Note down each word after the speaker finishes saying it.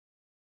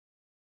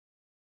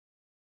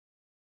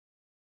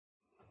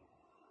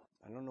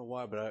I don't know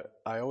why, but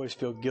I always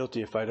feel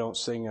guilty if I don't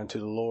sing unto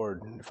the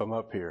Lord if I'm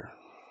up here.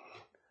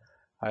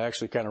 I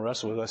actually kind of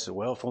wrestled with it. I said,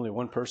 well, if only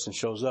one person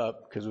shows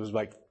up, because it was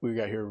like we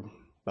got here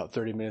about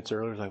 30 minutes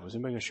earlier. Like, was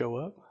anybody going to show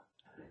up?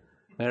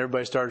 And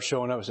everybody started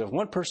showing up. I said, if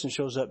one person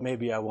shows up,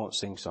 maybe I won't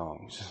sing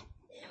songs.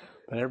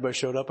 And everybody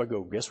showed up. I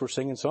go, guess we're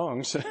singing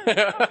songs.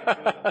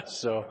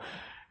 So,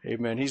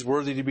 amen. He's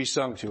worthy to be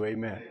sung to.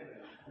 Amen.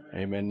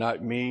 Amen.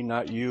 Not me,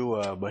 not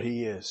you, but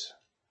he is.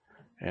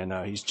 And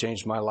he's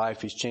changed my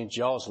life. He's changed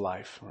y'all's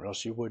life, or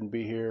else you wouldn't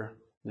be here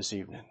this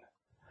evening.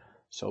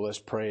 So let's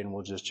pray and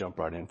we'll just jump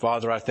right in.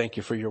 Father, I thank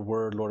you for your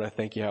word. Lord, I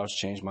thank you how it's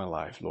changed my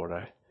life. Lord,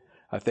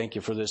 I thank you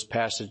for this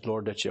passage,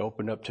 Lord, that you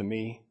opened up to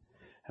me.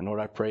 And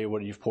Lord, I pray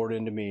what you've poured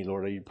into me,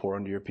 Lord, that you pour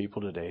into your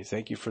people today.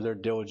 Thank you for their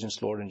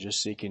diligence, Lord, in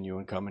just seeking you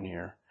and coming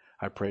here.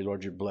 I pray,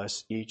 Lord, you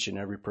bless each and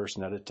every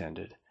person that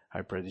attended.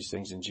 I pray these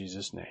things in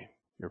Jesus' name,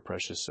 your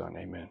precious Son.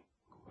 Amen.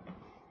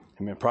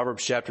 Amen.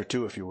 Proverbs chapter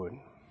 2, if you would.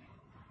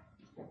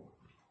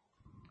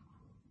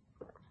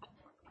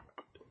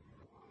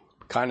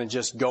 Kind of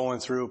just going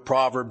through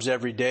Proverbs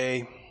every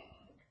day.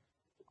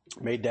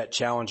 Made that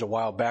challenge a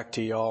while back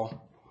to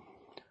y'all.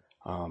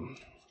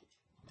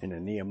 In a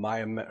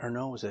Nehemiah, or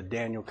no, it was a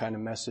Daniel kind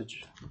of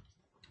message.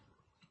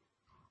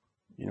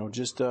 You know,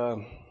 just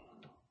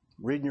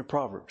reading your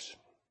Proverbs.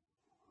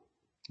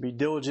 Be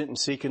diligent in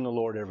seeking the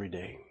Lord every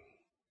day.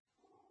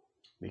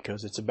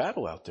 Because it's a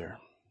battle out there.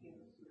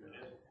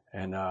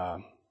 And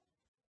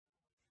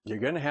you're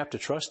going to have to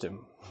trust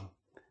him.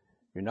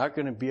 You're not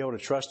going to be able to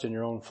trust in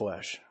your own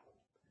flesh.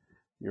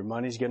 Your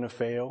money's going to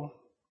fail.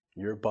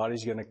 Your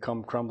body's going to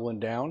come crumbling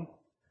down.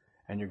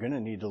 And you're going to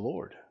need the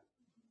Lord.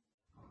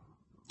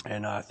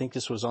 And I think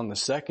this was on the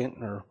second,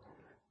 or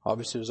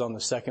obviously it was on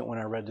the second when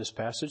I read this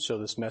passage. So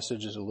this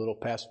message is a little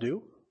past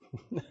due.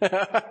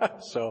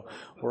 So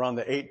we're on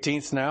the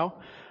 18th now.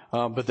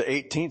 But the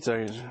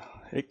 18th,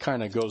 it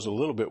kind of goes a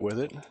little bit with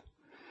it.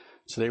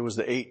 Today was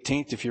the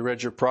 18th. If you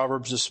read your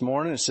Proverbs this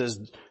morning, it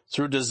says,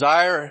 through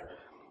desire,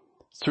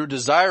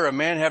 a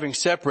man having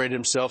separated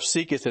himself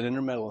seeketh and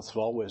intermeddleth of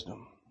all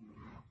wisdom.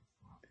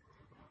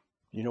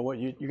 You know what?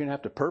 You're going to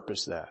have to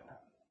purpose that.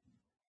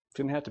 It's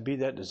going to have to be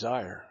that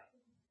desire.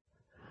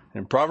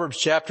 In Proverbs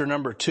chapter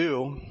number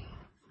 2,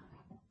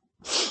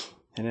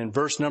 and in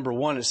verse number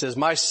 1, it says,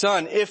 my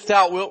son, if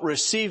thou wilt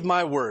receive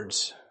my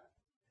words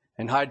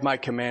and hide my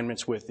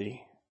commandments with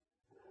thee,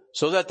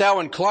 so that thou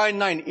incline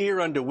thine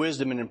ear unto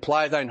wisdom and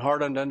incline thine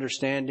heart unto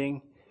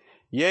understanding,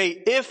 yea,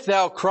 if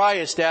thou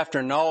criest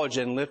after knowledge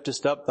and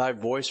liftest up thy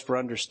voice for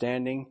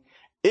understanding,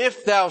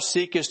 if thou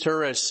seekest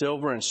her as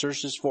silver and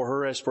searchest for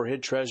her as for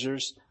hid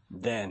treasures,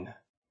 then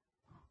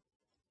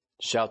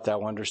shalt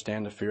thou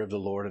understand the fear of the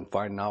Lord and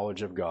find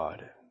knowledge of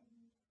God.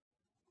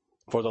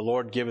 For the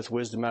Lord giveth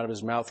wisdom, out of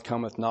his mouth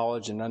cometh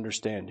knowledge and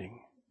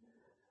understanding.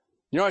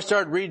 You know, I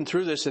started reading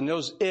through this and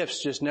those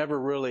ifs just never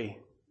really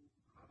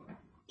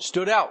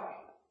stood out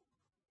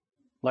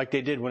like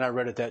they did when I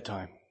read it that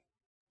time.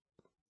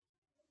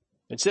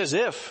 It says,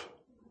 if.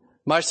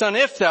 My son,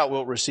 if thou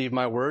wilt receive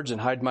my words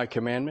and hide my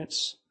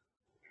commandments.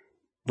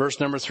 Verse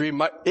number 3,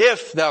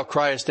 if thou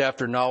criest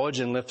after knowledge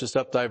and liftest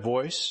up thy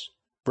voice.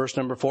 Verse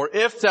number 4,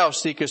 if thou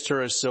seekest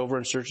her as silver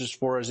and searchest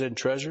for her as hid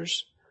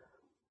treasures,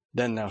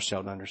 then thou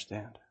shalt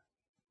understand.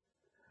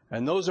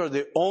 And those are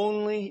the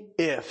only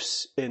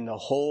ifs in the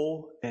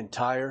whole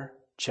entire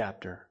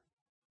chapter.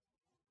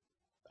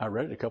 I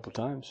read it a couple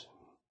times.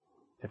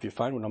 If you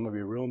find one, I'm going to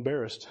be real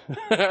embarrassed.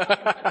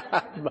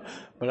 But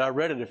I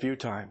read it a few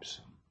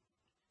times.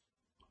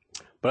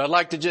 But I'd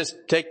like to just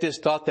take this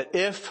thought that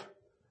if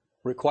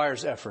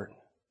requires effort.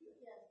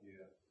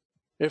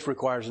 If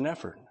requires an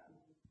effort.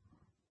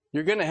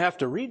 You're going to have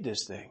to read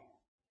this thing.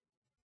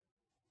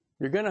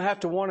 You're going to have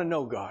to want to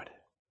know God.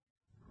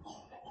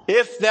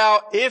 Let's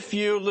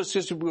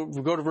just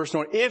go to verse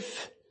 1.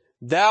 If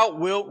thou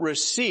wilt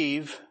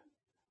receive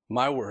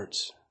my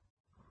words.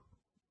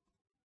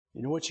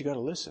 You know what? You got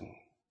to listen.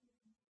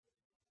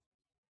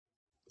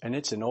 And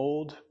it's an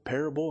old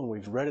parable and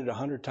we've read it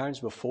 100 times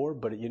before,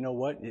 but you know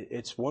what?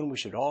 It's one we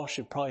should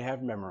probably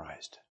have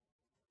memorized.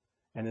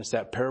 And it's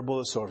that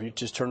parable. So if you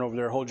just turn over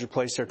there, hold your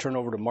place there, turn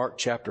over to Mark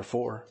chapter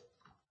 4.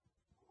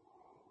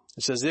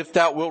 It says, if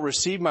thou wilt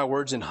receive my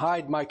words and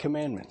hide my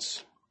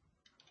commandments.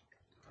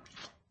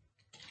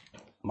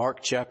 Mark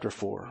chapter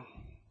 4.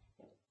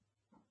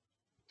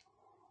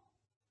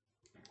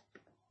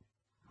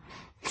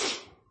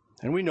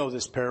 And we know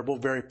this parable,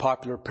 very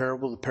popular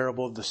parable, the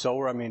parable of the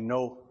sower. I mean,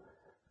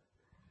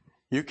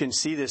 you can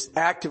see this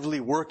actively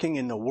working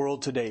in the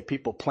world today.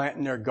 People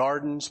planting their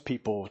gardens,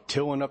 people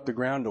tilling up the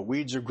ground, the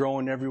weeds are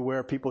growing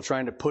everywhere, people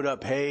trying to put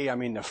up hay. I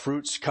mean, the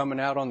fruit's coming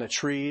out on the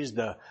trees,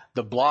 the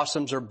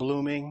blossoms are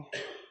blooming.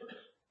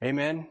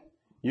 Amen.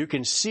 You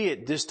can see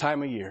it this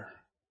time of year.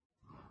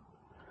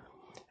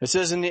 It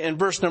says in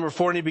verse number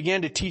 4, and he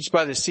began to teach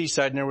by the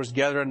seaside, and there was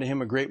gathered unto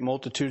him a great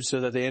multitude,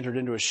 so that they entered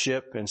into a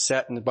ship and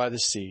sat by the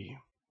sea.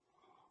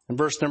 In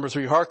verse number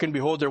 3, hearken,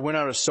 behold, there went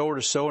out a sower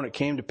to sow, and it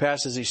came to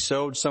pass as he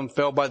sowed, some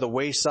fell by the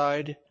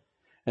wayside,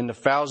 and the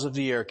fowls of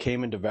the air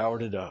came and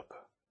devoured it up.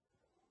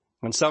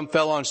 And some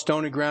fell on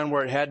stony ground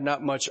where it had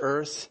not much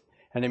earth,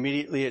 and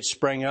immediately it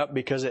sprang up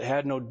because it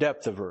had no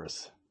depth of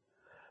earth.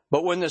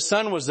 But when the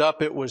sun was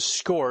up, it was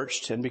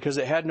scorched, and because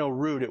it had no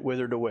root, it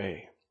withered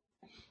away.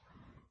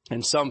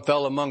 And some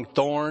fell among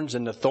thorns,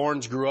 and the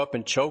thorns grew up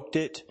and choked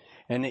it,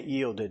 and it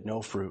yielded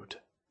no fruit.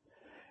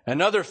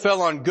 Another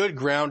fell on good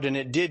ground, and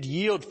it did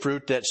yield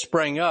fruit that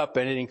sprang up,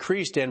 and it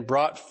increased and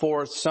brought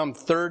forth some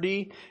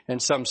 30,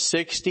 and some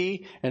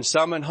 60, and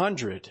some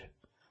 100.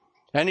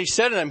 And he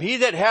said to them, he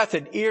that hath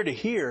an ear to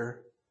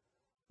hear,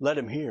 let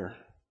him hear.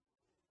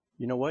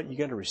 You know what? You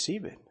got to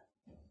receive it.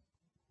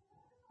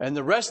 And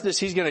the rest of this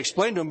he's going to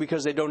explain to them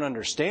because they don't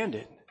understand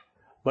it.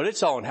 But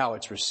it's all in how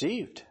it's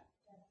received.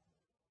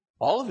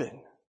 All of it.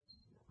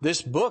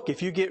 This book,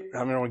 if you get, I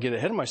don't want to get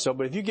ahead of myself,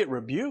 but if you get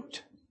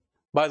rebuked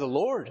by the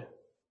Lord,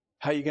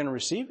 how are you going to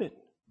receive it?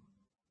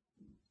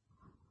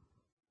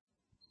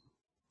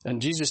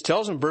 And Jesus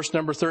tells them, verse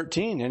number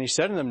 13, and he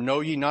said to them,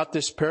 know ye not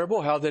this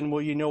parable? How then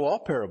will ye know all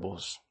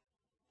parables?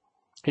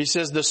 He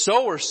says, the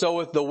sower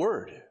soweth the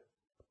word.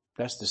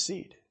 That's the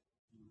seed.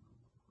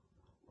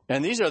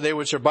 And these are they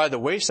which are by the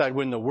wayside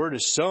when the word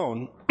is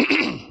sown,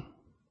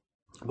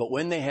 but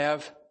when they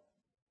have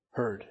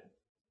heard.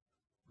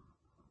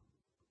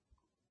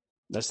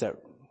 That's that,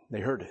 they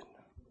heard it.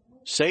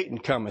 Satan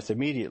cometh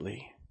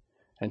immediately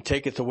and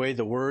taketh away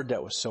the word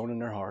that was sown in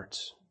their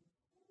hearts.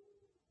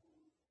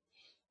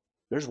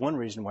 There's one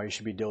reason why you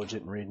should be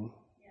diligent in reading.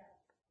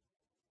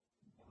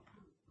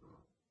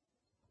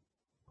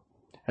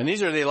 And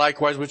these are they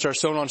likewise which are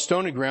sown on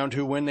stony ground,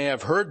 who when they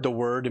have heard the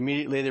word,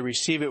 immediately they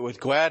receive it with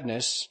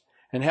gladness,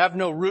 and have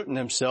no root in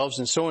themselves,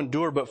 and so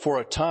endure but for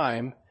a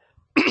time.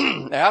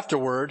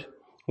 Afterward,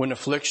 when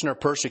affliction or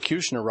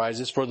persecution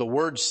arises for the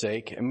word's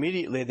sake,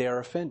 immediately they are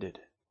offended.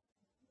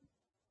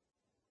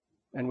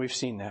 And we've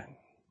seen that.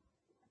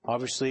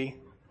 Obviously,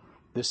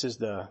 this is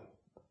the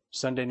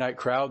Sunday night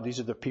crowd. These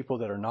are the people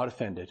that are not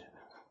offended.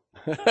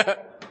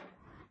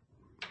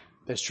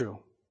 That's true.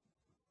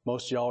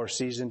 Most of y'all are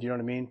seasoned, you know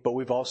what I mean? But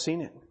we've all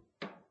seen it.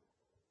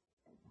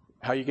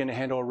 How are you going to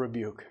handle a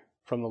rebuke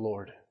from the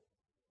Lord?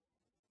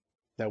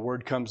 That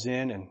word comes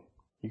in and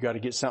you got to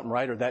get something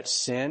right, or that's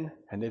sin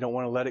and they don't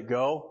want to let it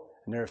go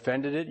and they're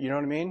offended at it, you know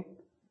what I mean?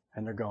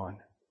 And they're gone.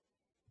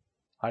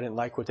 I didn't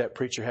like what that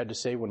preacher had to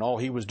say when all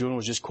he was doing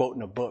was just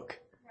quoting a book.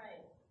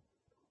 Right.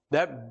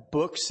 That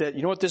book said,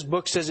 you know what this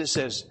book says? It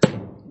says,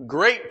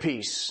 great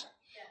peace.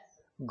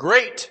 Yes.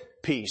 Great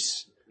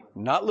peace.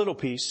 Not little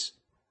peace.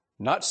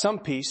 Not some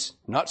peace.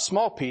 Not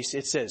small peace.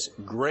 It says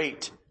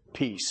great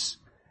peace.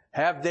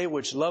 Have they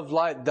which love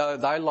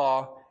thy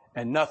law,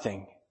 and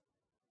nothing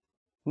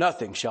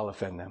shall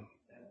offend them.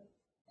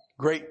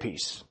 Great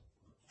peace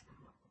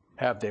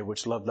have they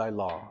which love thy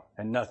law,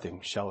 and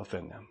nothing shall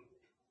offend them.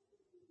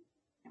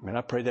 And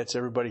I pray that's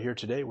everybody here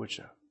today, which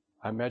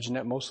I imagine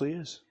that mostly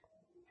is.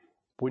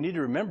 We need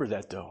to remember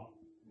that, though.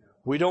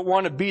 We don't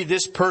want to be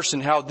this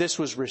person, how this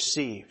was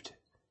received.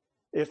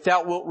 If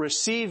thou wilt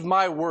receive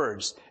my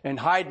words and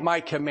hide my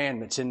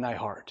commandments in thy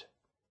heart,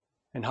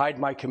 and hide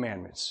my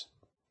commandments.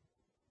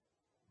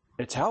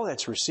 It's how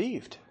that's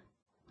received.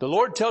 The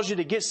Lord tells you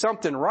to get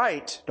something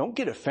right. Don't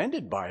get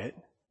offended by it.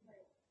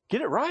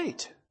 Get it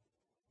right.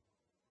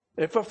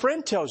 If a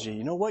friend tells you,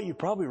 you know what, you're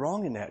probably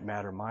wrong in that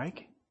matter,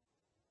 Mike.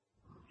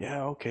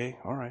 Yeah, okay,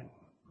 all right.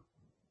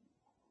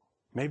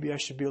 Maybe I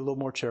should be a little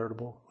more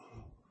charitable.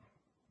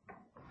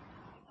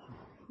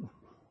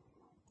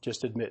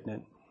 Just admitting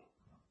it.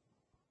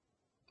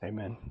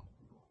 Amen.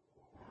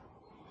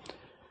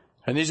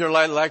 And these are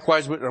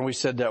likewise, and we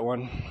said that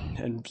one,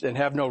 and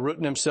have no root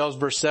in themselves,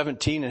 verse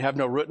 17, and have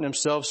no root in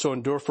themselves, so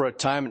endure for a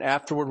time, and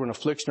afterward when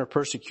affliction or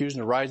persecution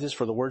arises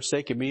for the word's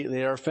sake, immediately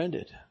they are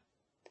offended.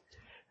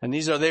 And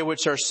these are they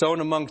which are sown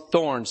among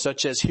thorns,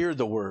 such as hear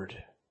the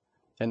word,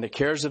 and the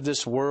cares of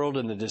this world,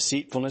 and the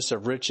deceitfulness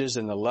of riches,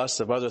 and the lusts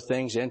of other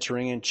things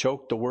entering in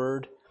choke the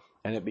word,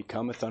 and it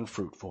becometh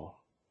unfruitful.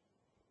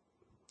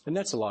 And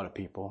that's a lot of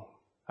people.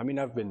 I mean,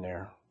 I've been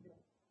there.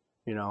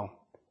 You know,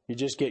 you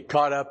just get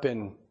caught up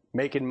in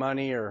making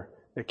money or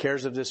the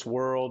cares of this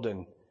world,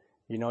 and,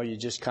 you know, you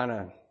just kind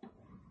of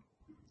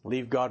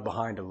leave God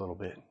behind a little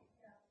bit.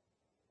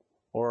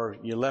 Or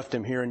you left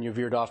him here and you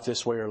veered off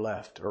this way or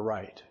left or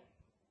right.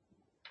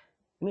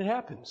 And it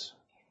happens.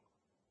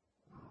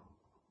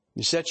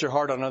 You set your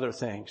heart on other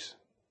things.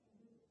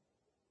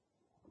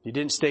 You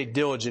didn't stay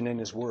diligent in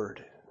his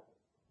word.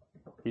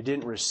 You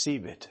didn't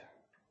receive it.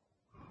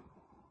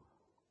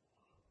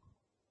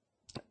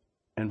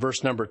 And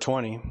verse number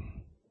 20,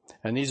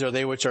 and these are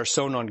they which are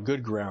sown on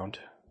good ground,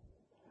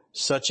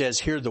 such as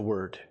hear the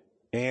word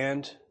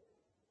and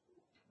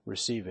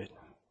receive it,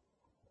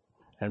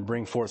 and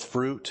bring forth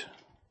fruit,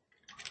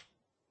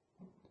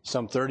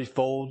 some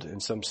 30-fold,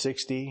 and some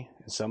 60,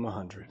 and some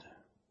 100.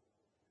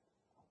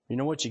 You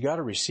know what? You got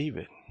to receive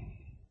it.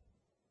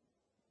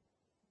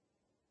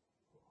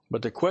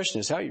 But the question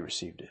is how you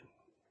received it.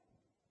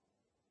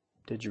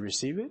 Did you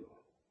receive it?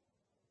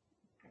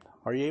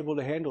 Are you able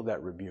to handle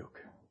that rebuke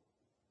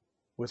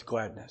with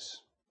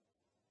gladness?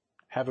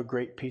 Have a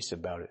great peace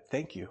about it.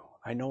 Thank you.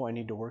 I know I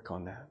need to work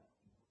on that.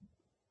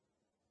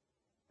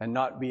 and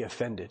not be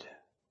offended.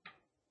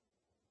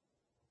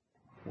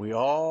 We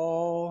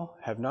all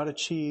have not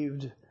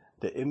achieved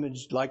the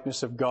image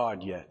likeness of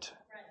God yet,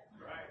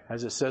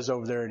 as it says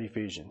over there in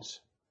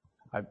Ephesians.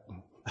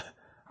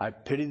 I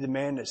pity the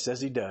man that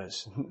says he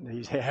does.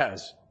 He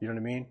has. You know what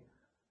I mean?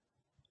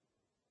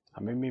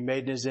 I may be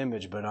made in his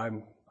image, but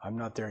I'm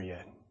not there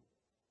yet.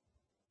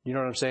 You know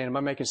what I'm saying? Am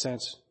I making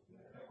sense?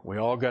 We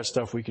all got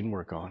stuff we can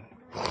work on.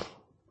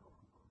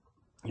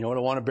 You know what?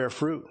 I want to bear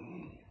fruit.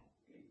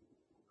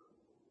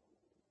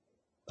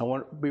 I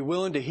want to be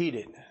willing to heed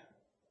it.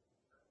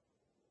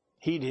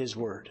 Heed His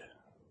word.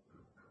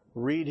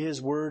 Read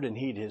His word and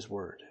heed His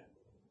word.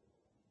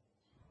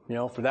 You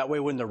know, for that way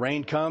when the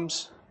rain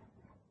comes,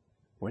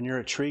 when you're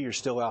a tree, you're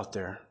still out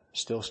there,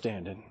 still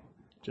standing,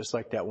 just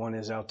like that one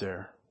is out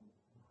there.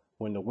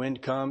 When the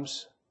wind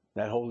comes,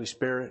 that Holy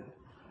Spirit,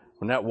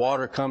 when that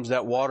water comes,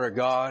 that water of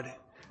God,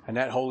 and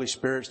that Holy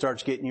Spirit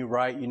starts getting you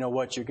right, you know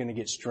what? You're going to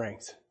get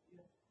strength.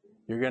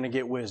 You're going to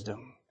get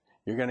wisdom.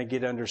 You're going to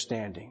get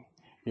understanding.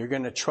 You're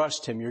going to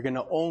trust Him. You're going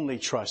to only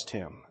trust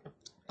Him.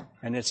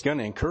 And it's going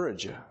to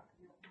encourage you.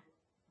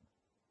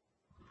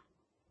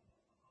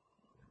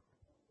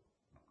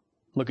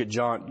 Look at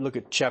John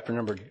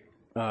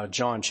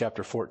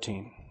chapter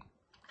 14.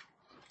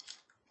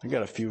 I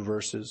got a few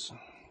verses.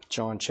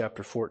 John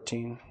chapter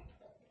 14.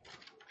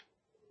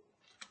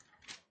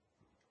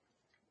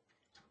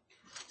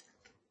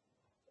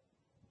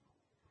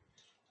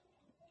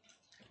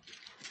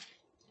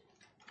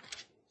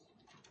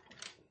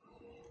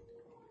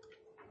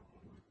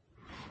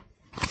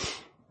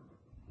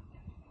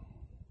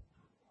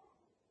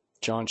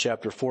 John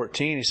chapter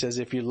 14, he says,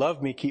 if you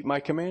love me, keep my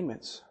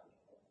commandments.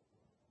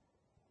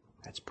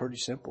 That's pretty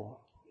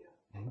simple.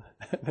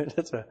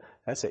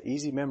 That's an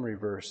easy memory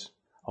verse.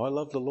 Oh, I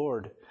love the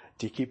Lord.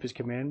 Do you keep His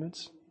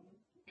commandments?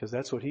 Because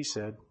that's what He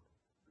said.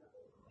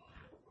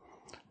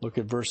 Look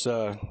at verse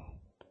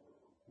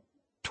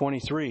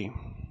 23. It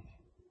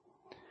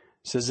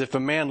says, if a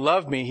man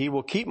love me, he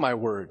will keep my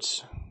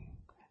words,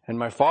 and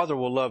my Father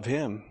will love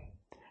him,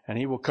 and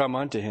He will come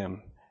unto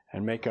him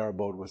and make our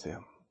abode with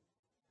him.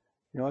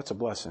 You know, that's a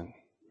blessing.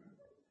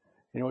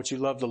 You know what? You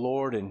love the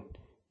Lord and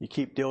you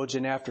keep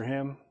diligent after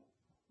Him.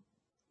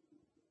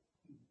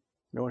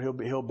 You know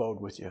what? He'll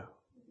abode with you. You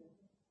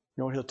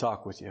know what? He'll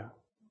talk with you.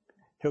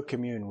 He'll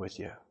commune with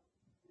you.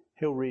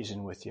 He'll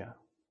reason with you.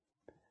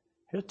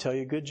 He'll tell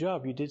you, good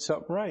job, you did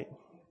something right.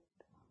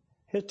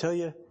 He'll tell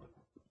you,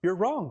 you're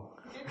wrong.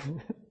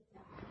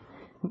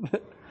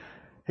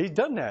 He's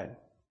done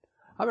that.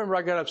 I remember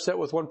I got upset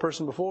with one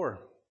person before.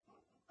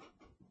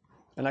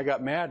 And I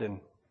got mad and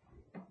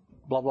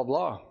blah, blah,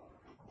 blah.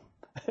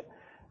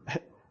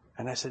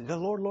 And I said,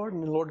 Lord.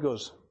 And the Lord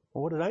goes,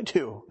 well, what did I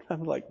do?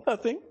 I'm like,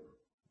 nothing.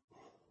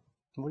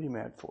 What are you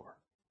mad for?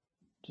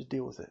 Just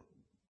deal with it.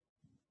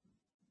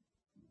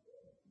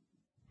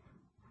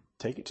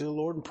 Take it to the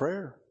Lord in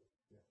prayer.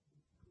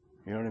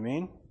 You know what I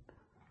mean?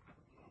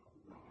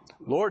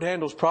 Lord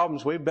handles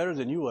problems way better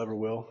than you ever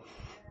will.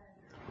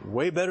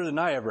 Way better than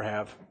I ever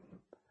have.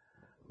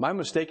 My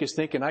mistake is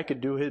thinking I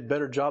could do a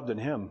better job than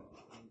Him.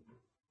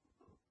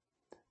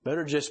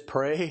 Better just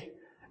pray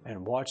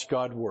and watch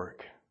God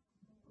work.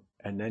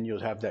 And then you'll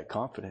have that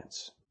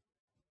confidence.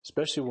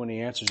 Especially when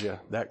He answers you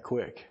that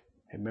quick.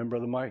 Amen,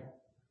 Brother Mike?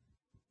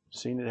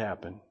 Seen it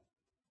happen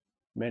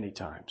many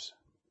times.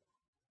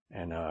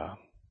 And I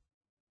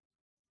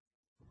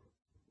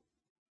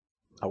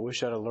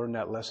wish I'd have learned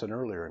that lesson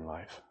earlier in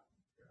life.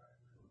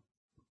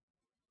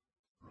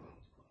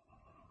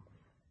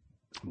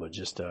 But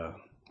just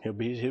He'll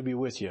be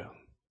with you.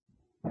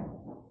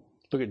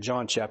 Look at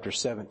John chapter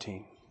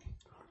 17.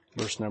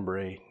 Verse number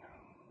 8. It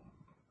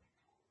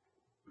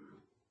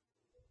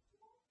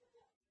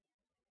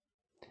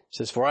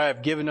says, for I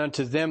have given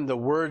unto them the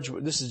words,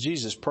 this is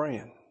Jesus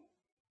praying.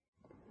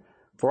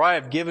 For I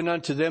have given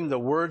unto them the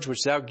words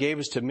which thou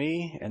gavest to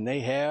me, and they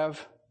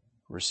have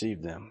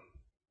received them.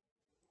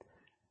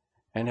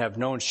 And have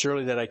known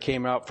surely that I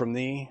came out from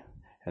thee,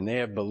 and they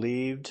have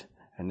believed,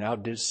 and thou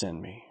didst send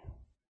me.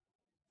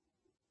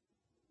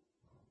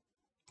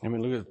 And we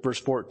look at verse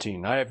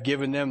 14. I have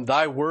given them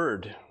thy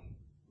word.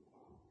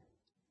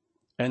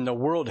 And the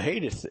world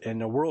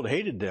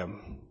hated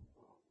them,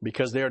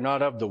 because they are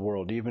not of the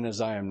world, even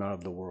as I am not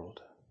of the world.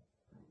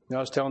 You know, I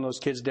was telling those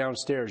kids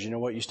downstairs, you know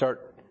what? You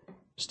start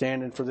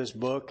standing for this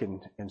book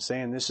and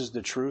saying this is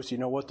the truth, you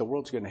know what? The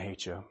world's going to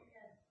hate you.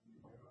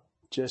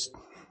 Just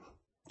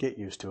get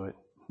used to it.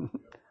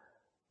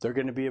 They're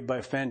going to be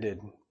offended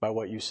by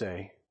what you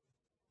say.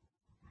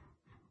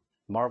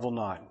 Marvel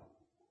not.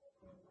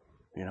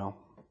 You know?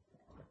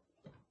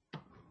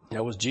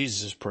 That was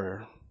Jesus'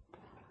 prayer.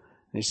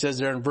 And He says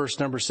there in verse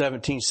number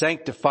 17,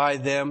 sanctify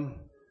them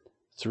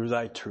through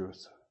thy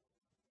truth.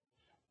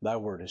 Thy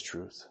word is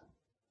truth.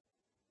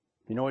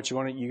 You know what you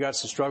want? You got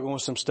some struggling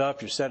with some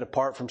stuff. You're set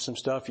apart from some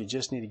stuff. You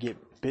just need to get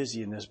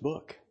busy in this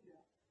book.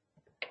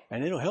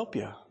 And it'll help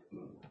you.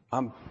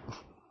 I'm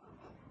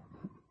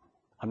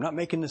not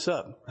making this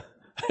up.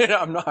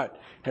 I'm not.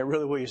 And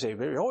really what you say,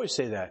 they always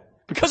say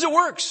that. Because it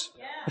works.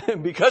 Yeah.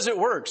 Because it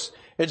works.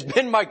 It's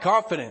been my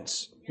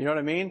confidence. You know what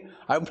I mean?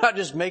 I'm not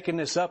just making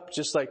this up,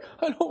 just like,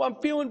 I know I'm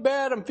feeling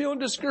bad, I'm feeling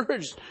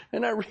discouraged.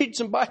 And I read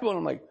some Bible and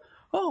I'm like,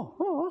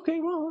 oh, okay,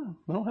 well,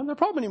 I don't have that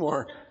problem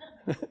anymore.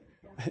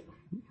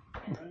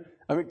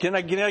 I mean, can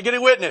I get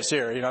a witness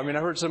here? You know, I mean, I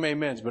heard some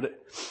amens, but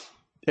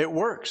it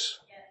works.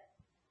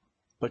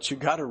 But you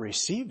got to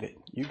receive it.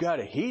 You got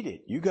to heed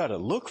it. You got to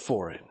look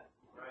for it.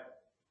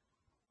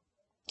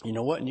 You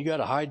know what? And you got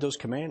to hide those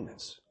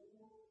commandments.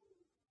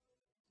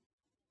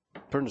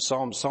 Turn to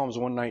Psalms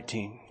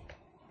 119.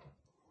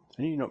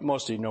 And you know,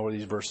 most of you know where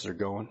these verses are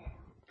going.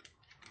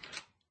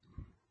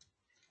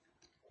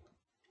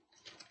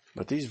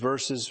 But these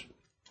verses,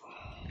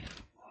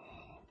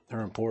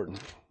 they're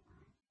important.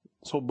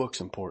 This whole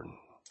book's important.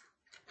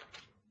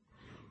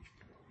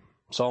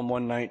 Psalm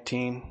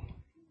 119,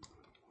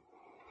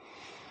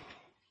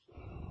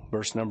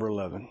 verse number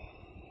 11.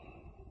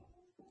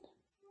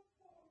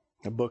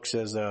 The book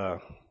says,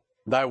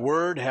 Thy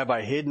word have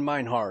I hid in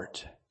mine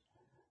heart,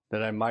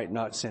 that I might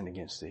not sin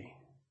against thee.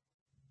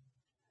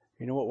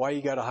 You know what? Why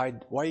you gotta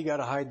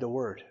hide the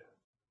word?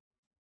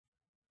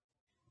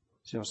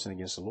 So you don't sin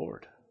against the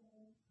Lord.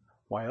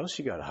 Why else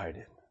you gotta hide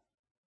it?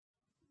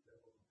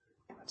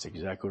 That's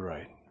exactly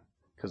right.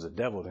 Because the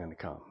devil's going to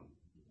come.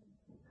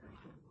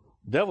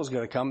 The devil's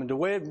going to come, and the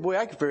way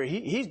I can figure it,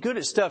 he's good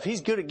at stuff.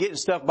 He's good at getting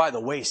stuff by the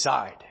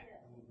wayside.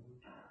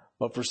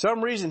 But for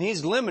some reason,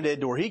 he's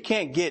limited to where he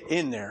can't get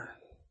in there.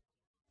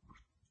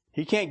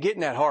 He can't get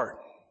in that heart.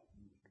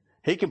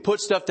 He can put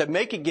stuff that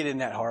make it get in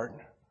that heart.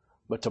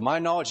 But to my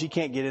knowledge, he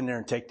can't get in there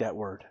and take that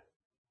word.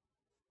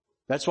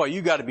 That's why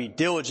you got to be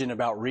diligent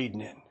about reading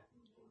it.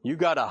 You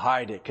got to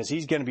hide it, because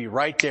he's going to be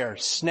right there.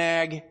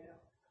 Snag.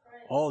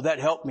 Oh, that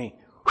helped me.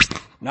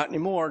 Not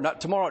anymore.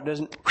 Not tomorrow it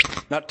doesn't.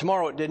 Not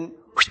tomorrow it didn't.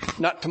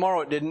 Not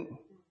tomorrow it didn't.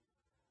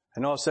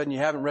 And all of a sudden you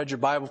haven't read your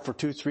Bible for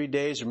 2-3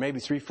 days or maybe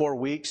 3-4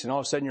 weeks. And all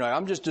of a sudden you're like,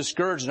 I'm just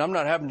discouraged and I'm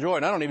not having joy.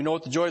 And I don't even know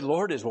what the joy of the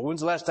Lord is. Well,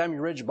 when's the last time you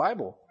read your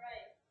Bible?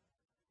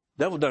 Right.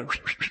 Devil done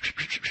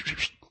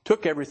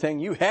took everything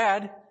you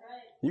had. Right.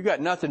 You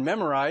got nothing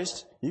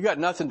memorized. You got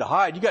nothing to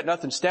hide. You got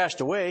nothing stashed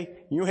away.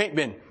 You ain't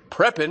been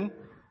prepping.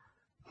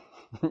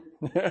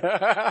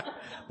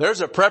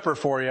 There's a prepper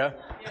for you.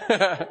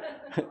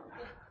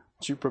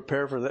 You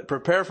prepare for that.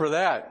 Prepare for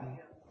that.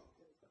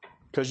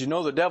 Because you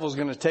know the devil's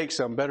going to take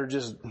some. Better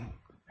just,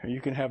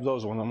 you can have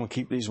those ones. I'm going to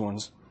keep these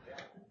ones.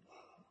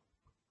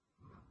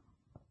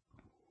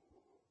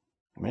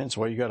 Man, that's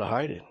why you got to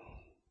hide it.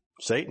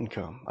 Satan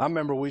come. I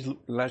remember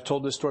I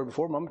told this story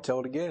before, but I'm going to tell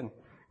it again.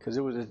 Because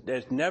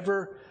it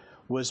never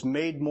was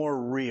made more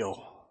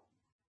real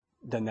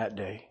than that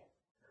day.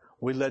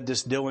 We led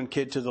this Dylan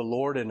kid to the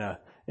Lord in a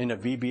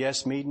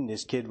VBS meeting.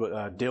 This kid,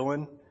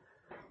 Dylan,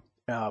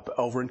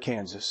 over in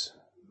Kansas.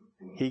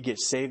 He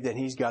gets saved and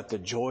he's got the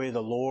joy of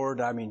the Lord.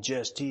 I mean,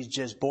 he's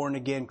just born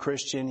again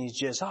Christian. He's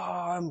just,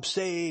 I'm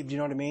saved. You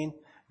know what I mean?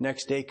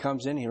 Next day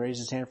comes in, he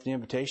raises his hand for the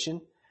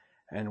invitation,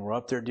 and we're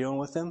up there dealing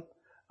with him,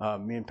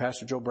 me and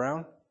Pastor Joe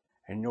Brown.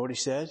 And you know what he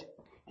said?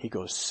 He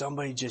goes,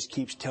 somebody just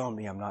keeps telling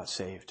me I'm not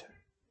saved.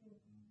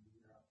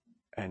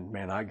 And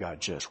man, I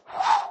got just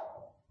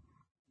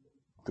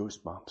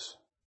goosebumps.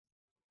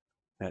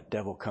 That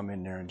devil come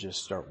in there and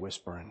just start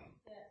whispering,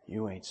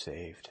 you ain't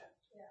saved.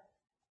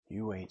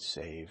 You ain't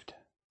saved.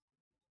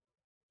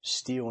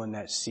 Stealing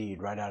that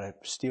seed right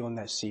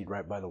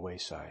by the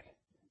wayside.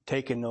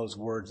 Taking those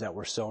words that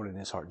were sown in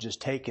his heart,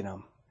 just taking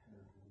them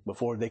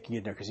before they can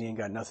get there, because he ain't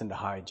got nothing to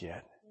hide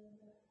yet.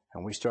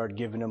 And we started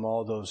giving him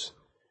all those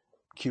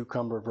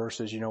cucumber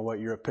verses. You know what?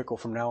 You're a pickle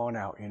from now on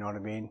out. You know what I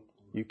mean?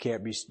 You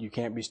can't be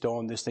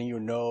stolen. This thing you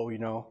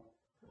know.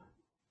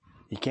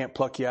 He can't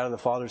pluck you out of the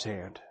Father's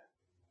hand.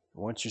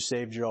 Once you're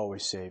saved, you're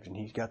always saved. And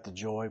he's got the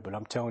joy. But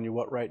I'm telling you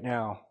what, right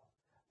now,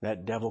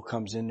 that devil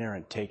comes in there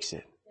and takes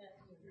it.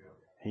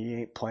 He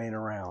ain't playing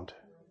around.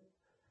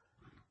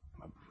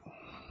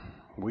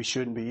 We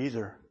shouldn't be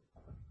either.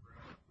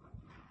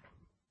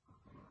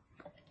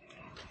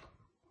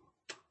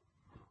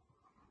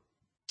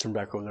 Turn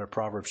back over there,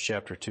 Proverbs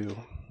chapter 2.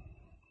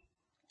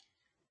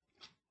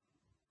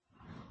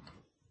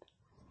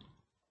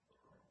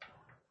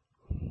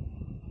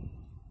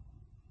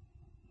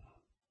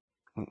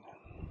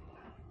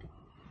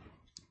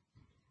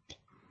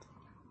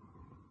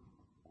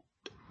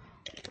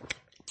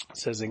 It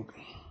says,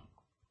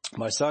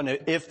 my son,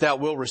 if thou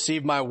wilt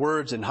receive my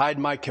words and hide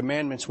my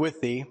commandments with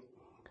thee,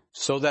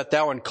 so that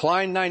thou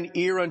incline thine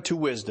ear unto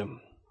wisdom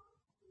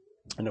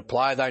and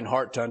apply thine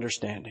heart to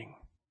understanding.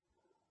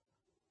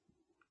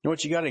 You know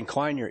what? You got to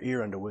incline your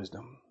ear unto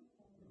wisdom,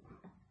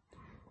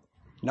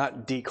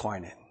 not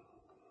decline it.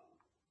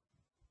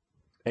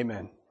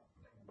 Amen.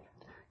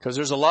 Because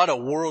there's a lot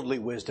of worldly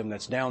wisdom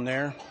that's down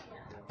there.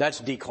 That's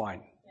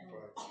decline.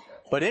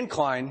 But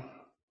incline,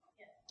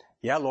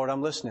 yeah, Lord,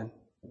 I'm listening.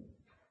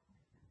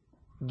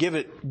 Give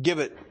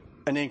it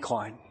an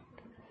incline.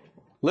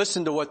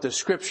 Listen to what the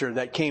scripture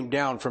that came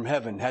down from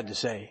heaven had to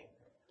say.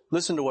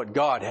 Listen to what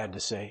God had to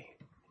say.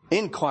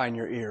 Incline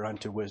your ear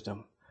unto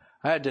wisdom.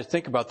 I had to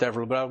think about that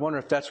for a little bit. I wonder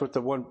if that's what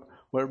the one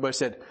where everybody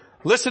said,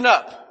 Listen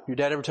up. Your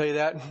dad ever tell you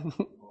that? Man,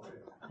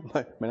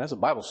 that's what the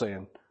Bible's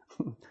saying.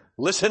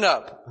 Listen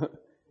up.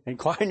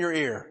 Incline your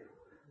ear.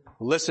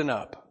 Listen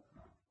up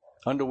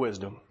unto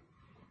wisdom.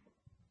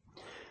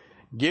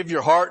 Give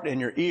your heart and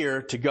your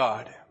ear to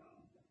God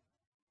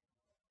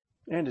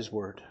and His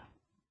Word.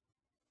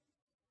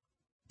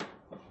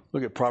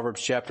 Look at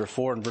Proverbs chapter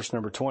 4 and verse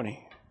number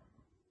 20.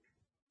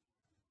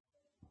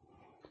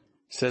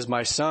 It says,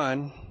 my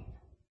son,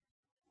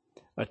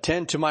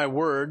 attend to my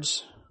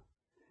words,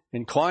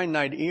 incline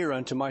thine ear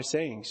unto my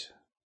sayings.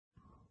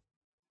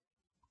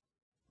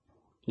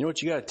 You know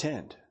what? You got to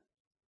attend.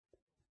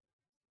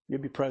 You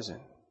got to be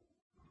present.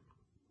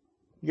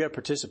 You got to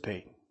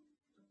participate.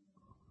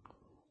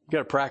 You got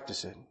to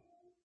practice it.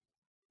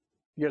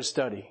 You got to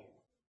study.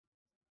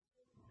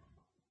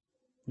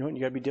 You know what? You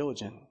got to be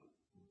diligent.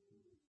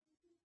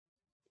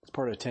 It's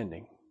part of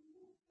attending.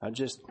 Not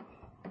just,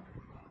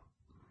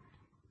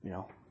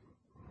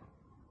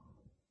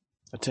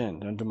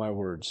 attend unto my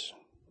words.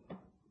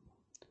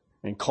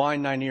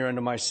 Incline thine ear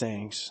unto my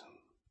sayings.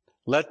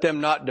 Let them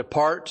not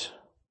depart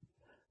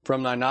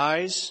from thine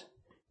eyes.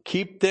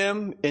 Keep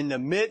them in the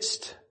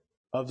midst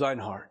of thine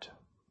heart.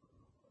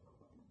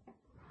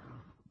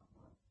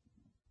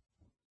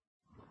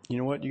 You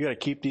know what? You got to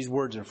keep these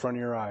words in front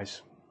of your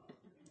eyes.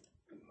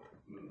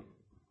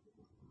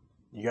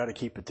 You got to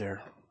keep it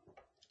there.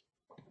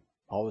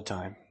 All the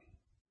time.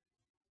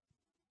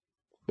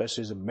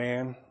 Especially as a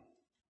man,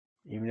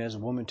 even as a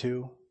woman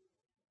too.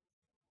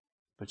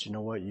 But you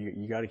know what?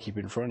 You got to keep it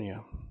in front of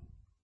you.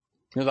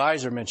 The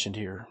eyes are mentioned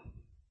here.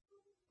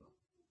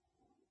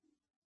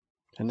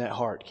 And that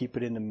heart, keep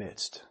it in the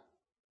midst.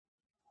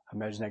 I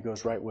imagine that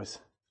goes right with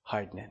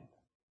hiding it.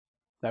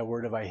 That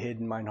word have I hid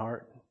in mine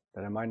heart,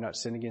 that I might not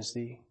sin against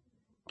thee.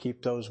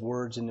 Keep those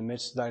words in the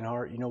midst of thine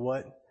heart. You know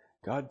what?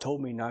 God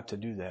told me not to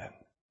do that.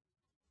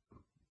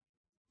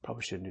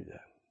 Probably shouldn't do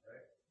that.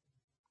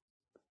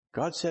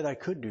 God said I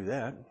could do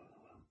that.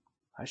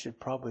 I should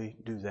probably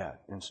do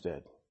that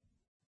instead.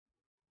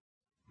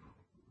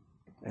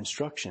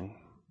 Instruction,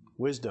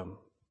 wisdom,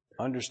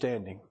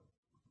 understanding.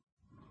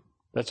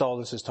 That's all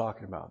this is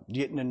talking about.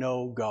 Getting to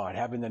know God,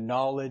 having the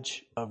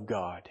knowledge of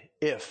God.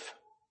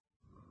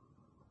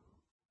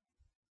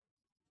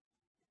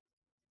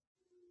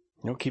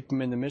 Keep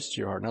Him in the midst of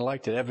your heart. And I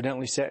like that.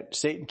 Evidently,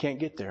 Satan can't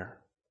get there.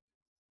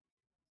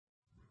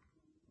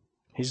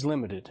 He's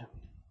limited.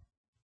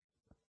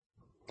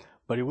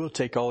 But he will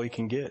take all he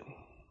can get.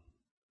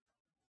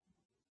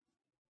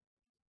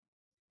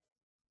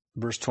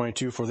 Verse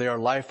 22, for they are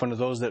life unto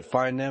those that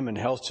find them, and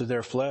health to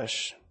their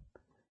flesh.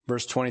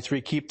 Verse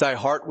 23, keep thy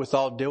heart with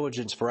all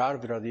diligence, for out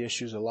of it are the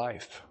issues of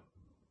life.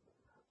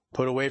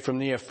 Put away from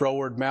thee a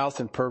froward mouth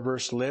and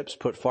perverse lips.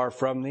 Put far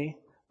from thee.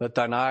 Let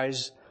thine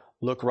eyes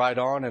look right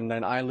on, and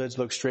thine eyelids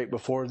look straight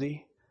before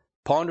thee.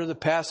 Ponder the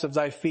paths of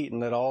thy feet,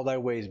 and let all thy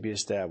ways be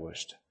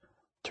established.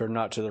 Turn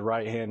not to the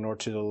right hand nor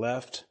to the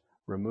left.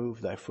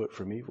 Remove thy foot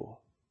from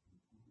evil.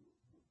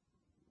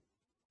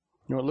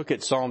 Look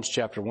at Psalms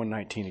chapter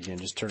 119 again.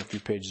 Just turn a few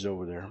pages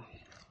over there.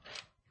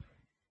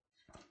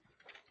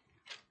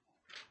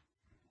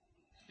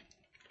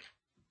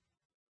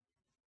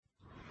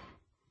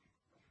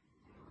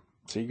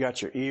 So you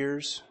got your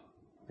ears,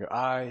 your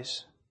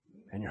eyes,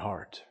 and your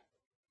heart.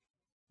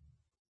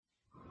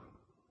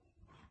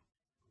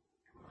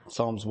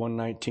 Psalms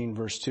 119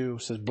 verse 2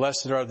 says,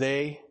 blessed are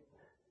they.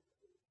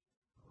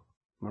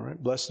 All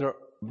right.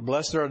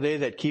 Blessed are they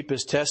that keep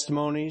His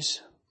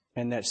testimonies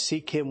and that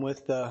seek Him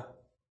with the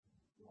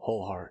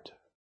whole heart.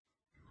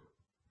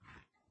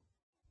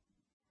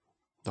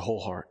 The whole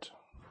heart.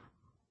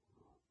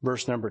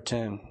 Verse number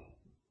 10.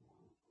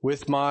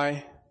 With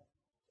my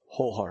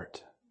whole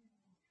heart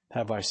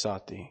have I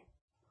sought thee.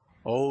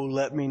 Oh,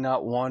 let me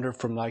not wander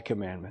from thy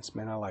commandments.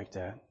 Man, I like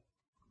that.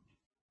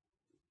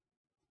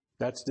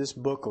 This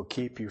book will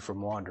keep you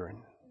from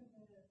wandering.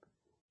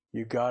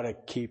 You gotta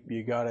keep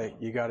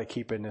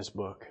in this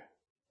book.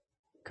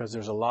 Because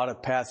there's a lot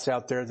of paths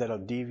out there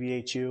that'll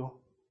deviate you.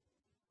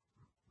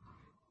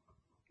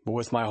 But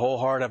with my whole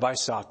heart have I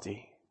sought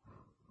thee.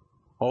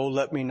 Oh,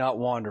 let me not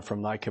wander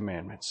from thy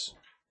commandments.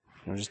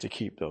 Just to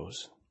keep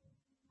those.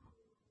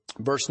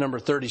 Verse number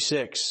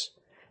 36.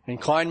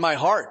 Incline my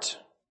heart.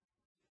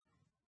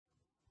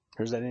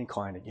 Here's that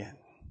incline again.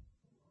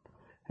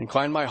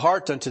 Incline my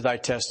heart unto thy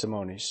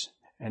testimonies,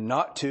 and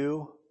not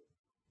to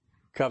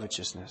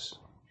covetousness.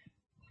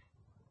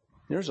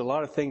 There's a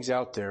lot of things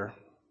out there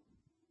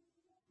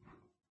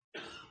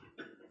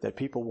that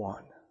people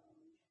want,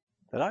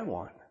 that I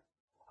want.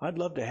 I'd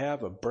love to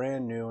have a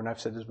brand new, and I've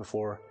said this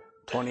before,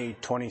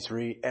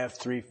 2023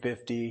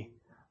 F-350,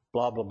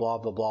 blah, blah, blah,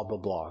 blah, blah, blah,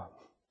 blah.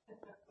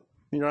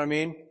 You know what I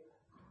mean?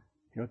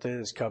 You know what that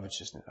is?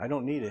 Covetousness. I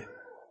don't need it.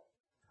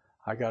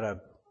 I got a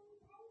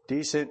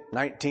decent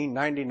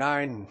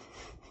 1999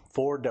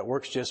 Ford that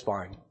works just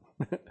fine.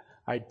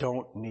 I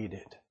don't need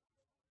it.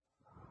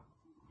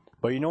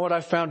 But you know what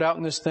I found out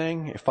in this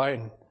thing? If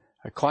I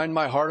incline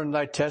my heart unto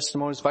thy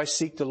testimonies, if I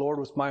seek the Lord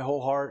with my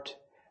whole heart,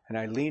 and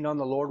I lean on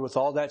the Lord with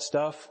all that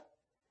stuff,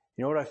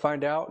 you know what I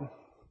find out?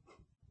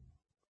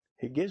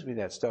 He gives me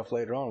that stuff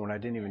later on when I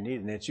didn't even need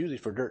it, and it's usually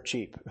for dirt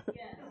cheap.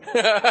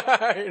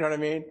 Yeah. You know what I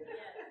mean?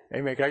 Yeah.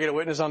 Amen. Can I get a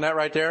witness on that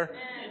right there?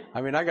 Yeah.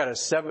 I mean, I got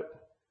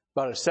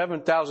about a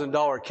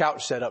 $7,000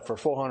 couch set up for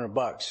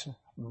 $400,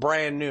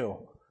 brand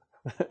new.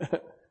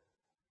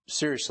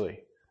 Seriously,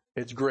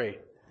 it's great.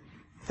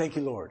 Thank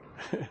you, Lord.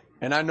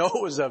 And I know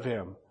it was of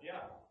Him. Yeah.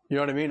 You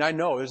know what I mean? I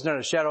know. There's not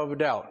a shadow of a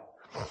doubt.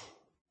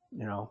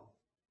 You know.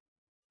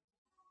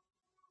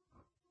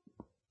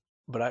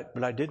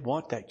 But I did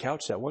want that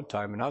couch at one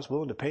time, and I was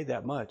willing to pay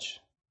that much.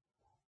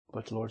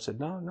 But the Lord said,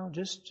 no,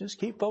 just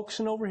keep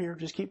focusing over here.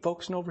 Just keep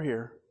focusing over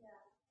here,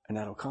 and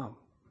that'll come.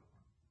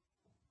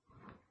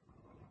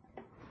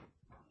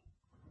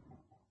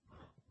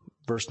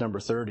 Verse number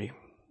 30.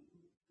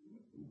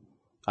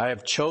 I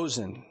have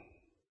chosen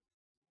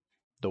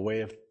the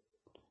way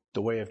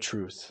of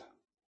truth.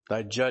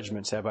 Thy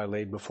judgments have I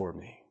laid before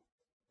me.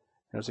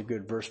 That's a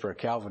good verse for a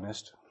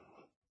Calvinist.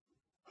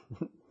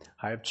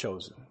 I have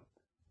chosen.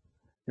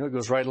 You know, it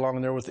goes right along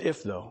in there with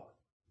if, though.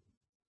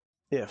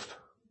 If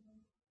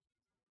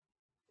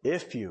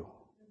you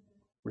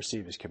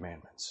receive His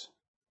commandments.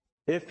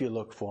 If you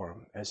look for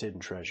Him as hidden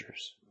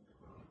treasures.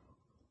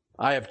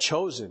 I have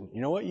chosen.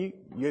 You know what? You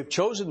have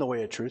chosen the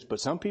way of truth, but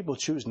some people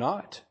choose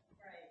not.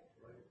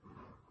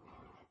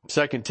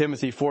 2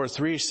 Timothy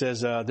 4:3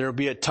 says, there will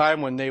be a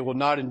time when they will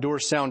not endure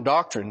sound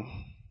doctrine,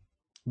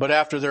 but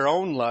after their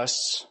own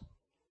lusts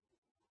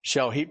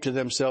shall heap to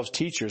themselves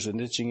teachers with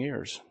itching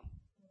ears.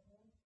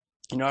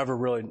 You know, I ever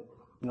really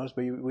noticed,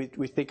 but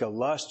we think of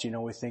lust, you know,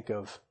 we think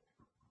of,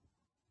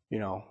 you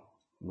know,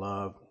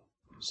 love,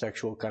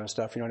 sexual kind of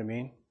stuff, you know what I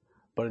mean?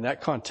 But in that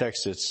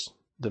context, it's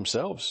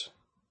themselves,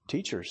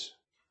 teachers.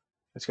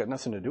 It's got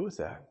nothing to do with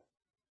that.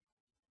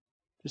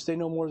 Just they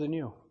know more than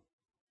you.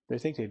 They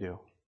think they do.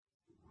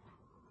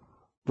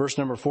 Verse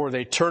number 4,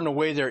 they turn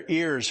away their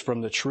ears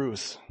from the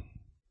truth,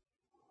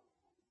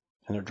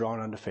 and they're drawn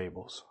unto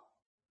fables.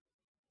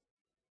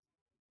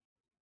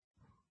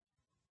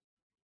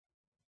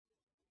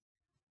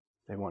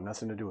 They want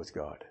nothing to do with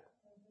God.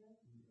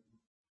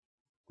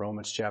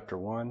 Romans chapter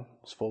 1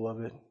 is full of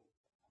it.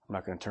 I'm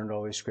not going to turn to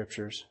all these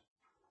scriptures,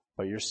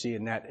 but you're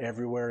seeing that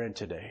everywhere in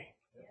today.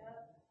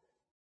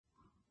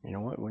 You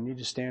know what? We need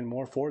to stand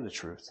more for the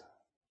truth.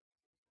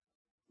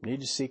 We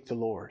need to seek the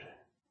Lord.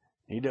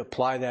 You need to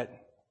apply that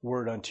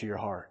word unto your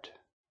heart.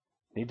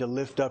 You need to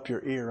lift up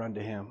your ear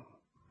unto Him.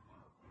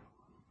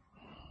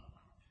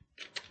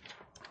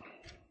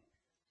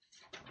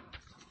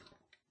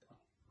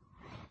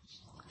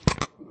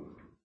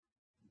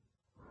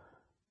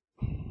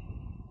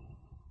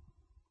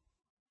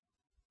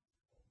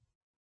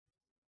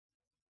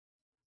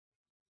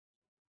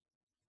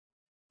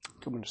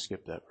 I'm going to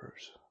skip that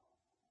verse.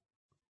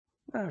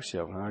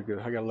 Actually, I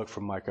got to look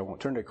for Mike. I won't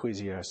turn to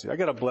Ecclesiastes. I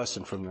got a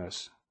blessing from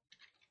this.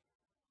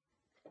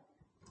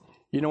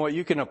 You know what?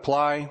 You can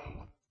apply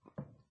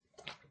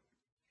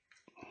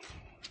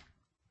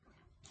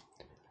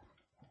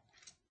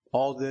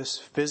all this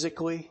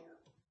physically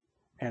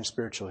and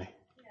spiritually.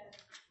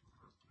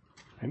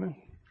 Amen.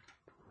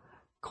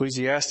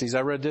 Ecclesiastes,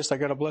 I read this. I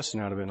got a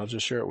blessing out of it. I'll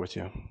just share it with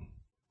you.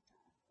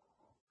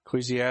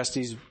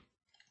 Ecclesiastes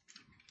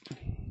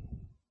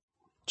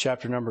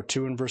chapter number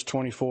 2 and verse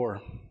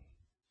 24.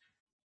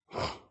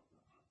 It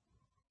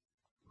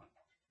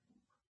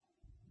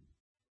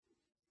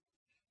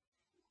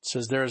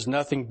says, there is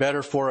nothing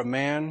better for a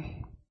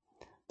man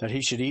that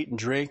he should eat and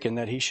drink, and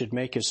that he should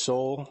make his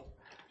soul,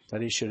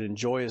 that he should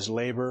enjoy his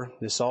labor.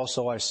 This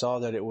also I saw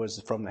that it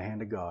was from the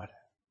hand of God.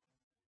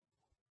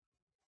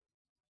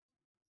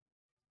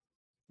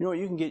 You know what?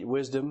 You can get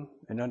wisdom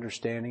and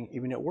understanding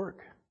even at work.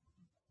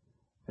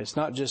 It's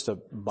not just a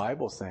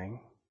Bible thing.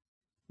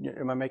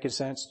 Am I making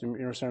sense? You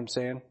understand what I'm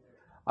saying?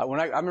 I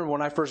remember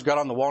when I first got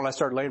on the wall and I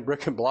started laying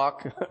brick and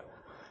block.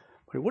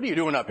 What are you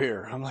doing up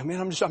here? I'm like, man,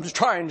 I'm just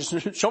trying.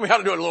 Just show me how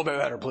to do it a little bit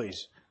better,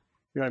 please.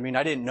 You know what I mean?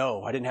 I didn't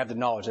know. I didn't have the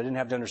knowledge. I didn't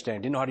have the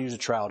understanding. Didn't know how to use a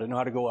trowel. Didn't know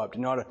how to go up.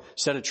 Didn't know how to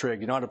set a trig.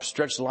 Didn't know how to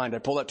stretch the line. Did I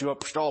pull that two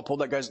up? Pull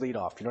that guy's lead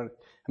off. You know?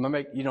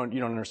 You don't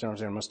understand what I'm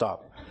saying. I'm gonna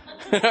stop.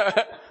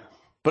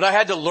 But I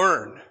had to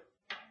learn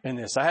in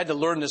this. I had to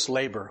learn this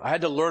labor. I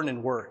had to learn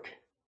in work.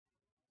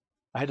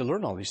 I had to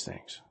learn all these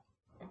things.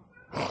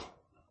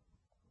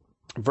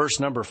 Verse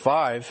number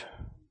 5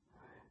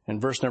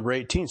 and verse number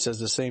 18 says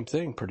the same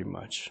thing pretty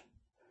much.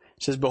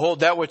 It says,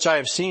 behold, that which I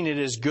have seen, it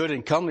is good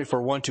and comely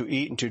for one to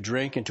eat and to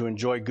drink and to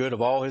enjoy good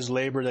of all his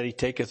labor that he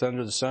taketh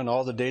under the sun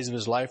all the days of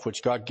his life,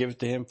 which God giveth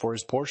to him for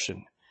his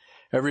portion.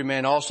 Every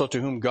man also to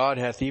whom God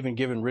hath even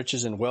given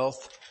riches and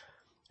wealth,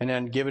 and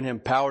then given him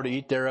power to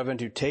eat thereof and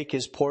to take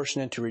his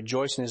portion and to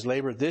rejoice in his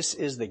labor. This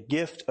is the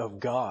gift of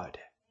God.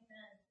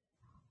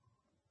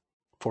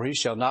 For he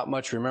shall not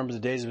much remember the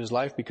days of his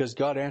life, because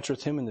God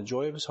answereth him in the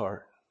joy of his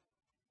heart.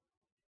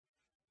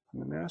 I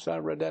mean, man, I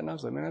read that and I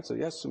was like, man,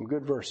 that's some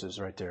good verses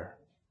right there.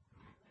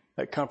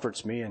 That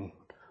comforts me in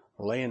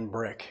laying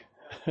brick.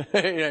 You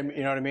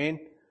know what I mean?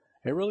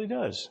 It really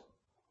does.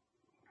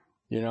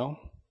 You know,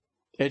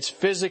 it's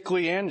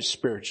physically and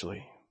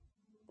spiritually.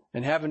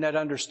 And having that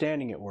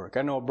understanding at work.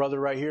 I know a brother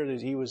right here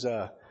that he was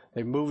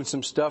They're moving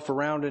some stuff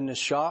around in his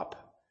shop.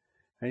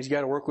 And he's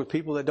got to work with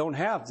people that don't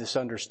have this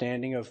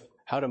understanding of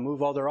how to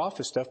move all their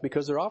office stuff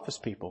because they're office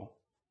people.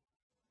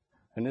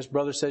 And this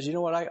brother says, you know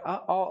what,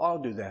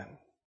 I'll do that.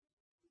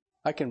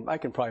 I can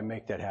probably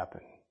make that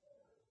happen.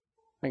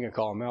 I ain't going to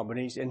call him out, but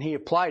he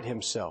applied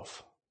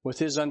himself with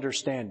his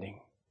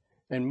understanding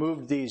and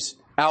moved these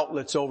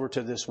outlets over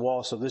to this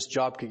wall so this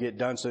job could get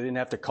done so they didn't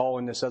have to call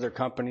in this other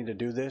company to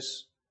do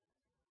this.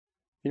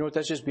 You know what,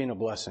 that's just being a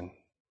blessing.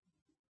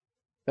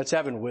 That's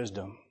having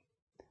wisdom.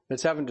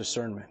 That's having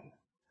discernment.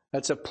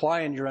 That's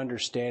applying your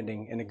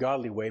understanding in a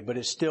godly way, but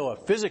it's still a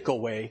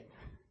physical way.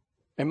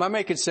 Am I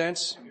making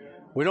sense?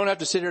 We don't have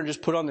to sit here and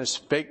just put on this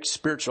fake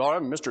spiritual,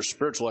 I'm Mr.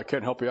 Spiritual, I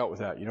can't help you out with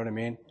that. You know what I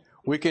mean?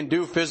 We can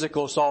do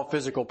solve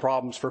physical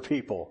problems for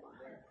people.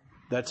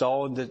 That's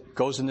all that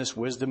goes in this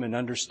wisdom and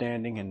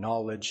understanding and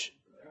knowledge.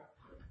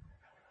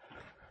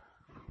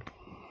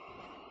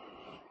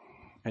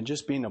 And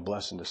just being a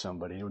blessing to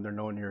somebody when they're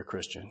knowing you're a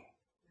Christian.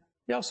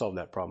 Yeah, I'll solve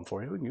that problem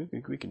for you.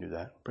 We can do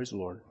that. Praise the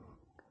Lord.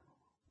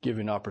 Give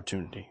you an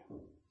opportunity.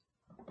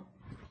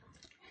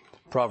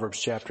 Proverbs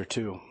chapter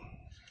 2.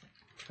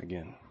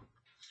 Again,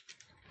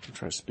 I'm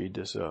trying to speed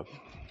this up.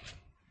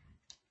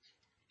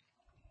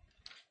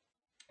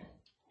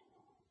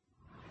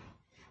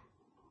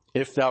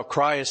 If thou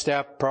criest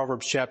after,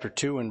 Proverbs chapter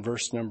 2 and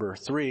verse number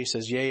 3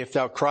 says, yea, if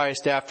thou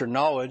criest after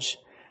knowledge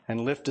and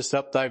liftest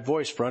up thy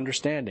voice for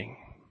understanding.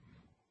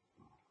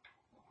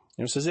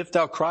 It says, if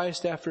thou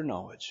criest after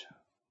knowledge.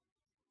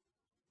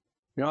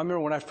 You know, I remember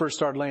when I first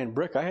started laying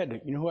brick,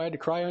 you know who I had to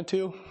cry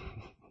unto?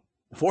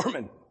 The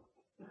foreman,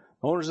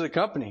 the owners of the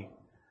company.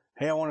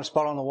 Hey, I want a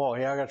spot on the wall.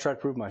 Hey, I got to try to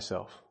prove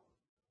myself.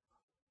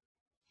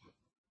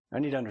 I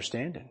need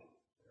understanding.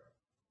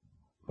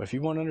 But if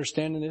you want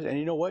understanding, and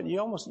you know what,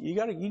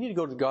 you need to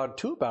go to God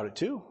too about it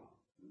too.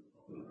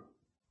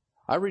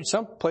 I read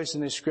some place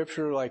in this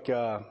scripture like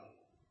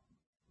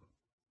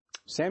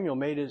Samuel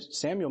made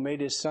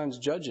his sons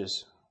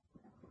judges.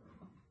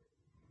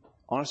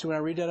 Honestly, when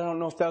I read that, I don't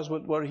know if that was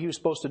what he was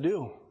supposed to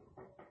do.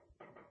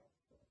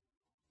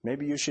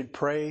 Maybe you should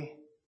pray,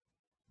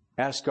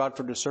 ask God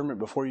for discernment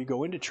before you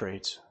go into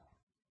trades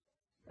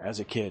as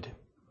a kid.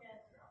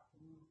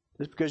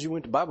 Just because you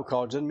went to Bible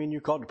college doesn't mean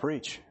you're called to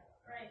preach.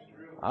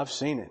 I've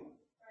seen it.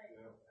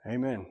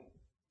 Amen.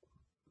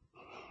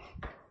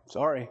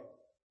 Sorry.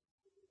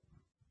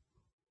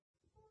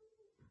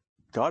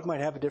 God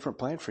might have a different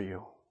plan for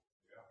you.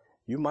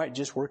 You might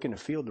just work in a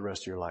field the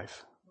rest of your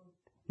life.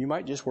 You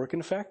might just work in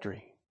a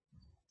factory.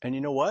 And you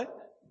know what?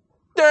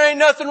 There ain't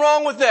nothing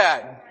wrong with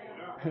that.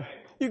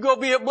 You go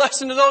be a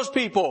blessing to those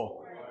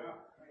people.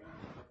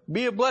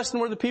 Be a blessing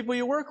with the people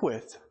you work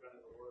with.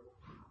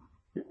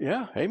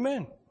 Yeah,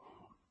 amen.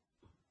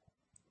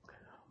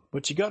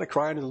 But you got to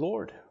cry unto the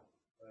Lord.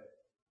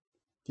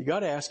 You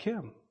got to ask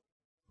Him.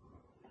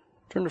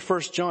 Turn to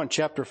 1 John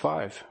chapter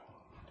 5.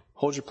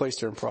 Hold your place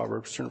there in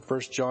Proverbs. Turn to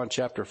 1 John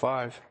chapter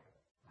 5.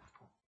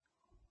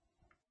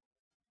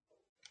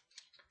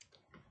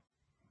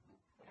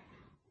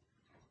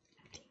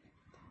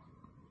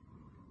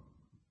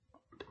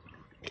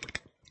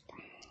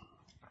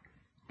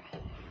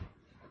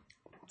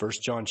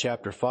 First John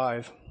chapter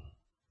 5.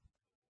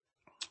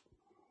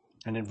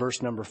 And in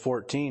verse number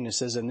 14, it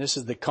says, and this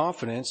is the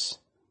confidence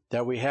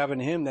that we have in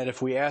Him, that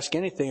if we ask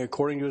anything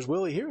according to His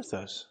will, He heareth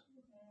us.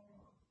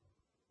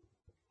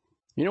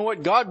 You know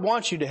what? God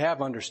wants you to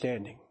have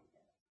understanding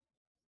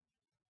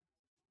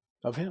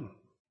of Him.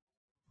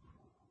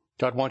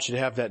 God wants you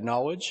to have that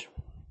knowledge.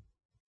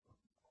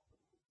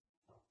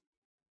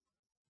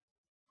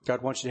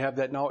 God wants you to have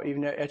that knowledge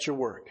even at your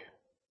work.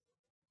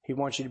 He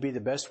wants you to be the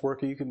best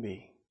worker you can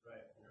be.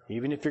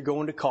 Even if you're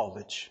going to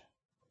college.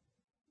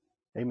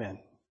 Amen.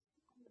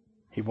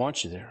 He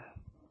wants you there.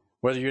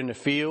 Whether you're in the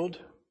field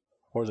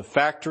or the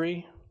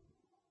factory,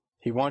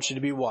 He wants you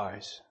to be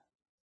wise.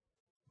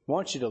 He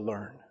wants you to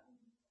learn.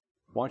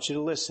 He wants you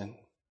to listen.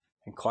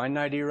 Incline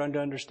thine ear unto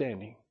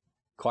understanding.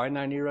 Incline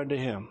thine ear unto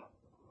Him.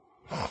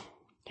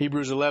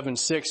 Hebrews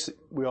 11:6,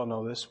 we all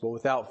know this, but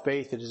without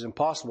faith it is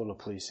impossible to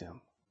please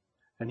Him.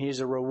 And He is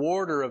a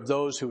rewarder of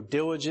those who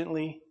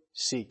diligently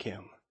seek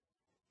Him.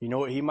 You know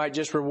what He might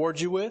just reward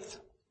you with?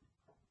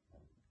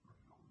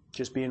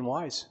 Just being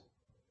wise.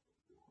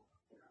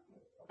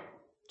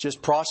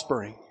 Just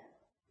prospering.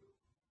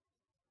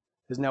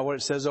 Isn't that what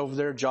it says over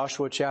there?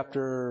 Joshua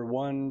chapter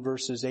 1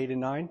 verses 8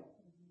 and 9.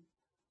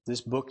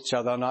 This book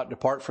shall thou not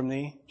depart from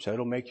thee, so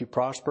it'll make you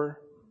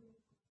prosper.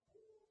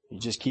 You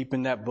just keep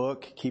in that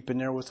book, keep in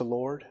there with the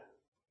Lord.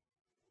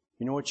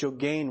 You know what? You'll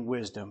gain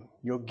wisdom.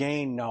 You'll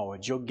gain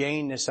knowledge. You'll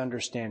gain this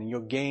understanding.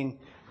 You'll gain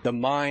the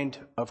mind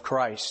of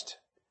Christ.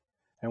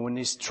 And when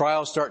these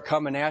trials start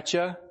coming at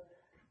you,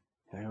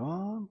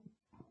 you'll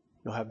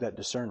have that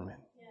discernment.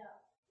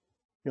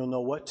 You'll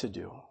know what to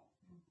do.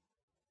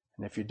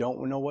 And if you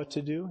don't know what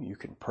to do, you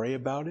can pray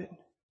about it.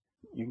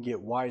 You can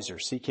get wiser.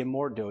 Seek Him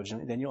more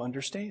diligently, then you'll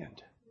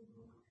understand.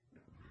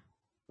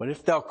 But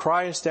if thou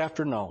criest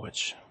after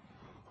knowledge,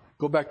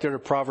 go back there to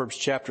Proverbs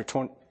chapter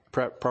 2.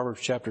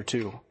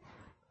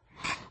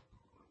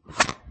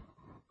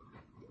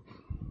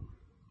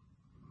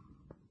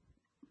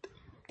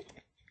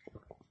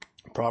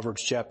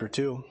 Proverbs chapter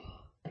 2.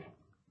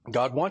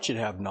 God wants you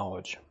to have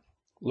knowledge.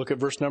 Look at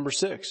verse number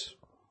 6.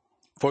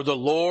 For the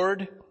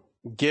Lord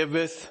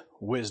giveth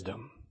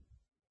wisdom.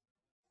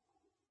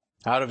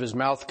 Out of his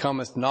mouth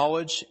cometh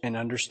knowledge and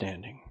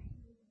understanding.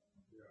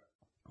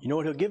 You know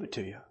what? He'll give it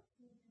to you.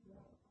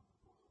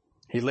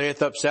 He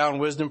layeth up sound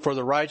wisdom for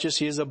the righteous.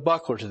 He is a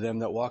buckler to them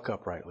that walk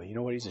uprightly. You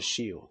know what? He's a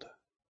shield.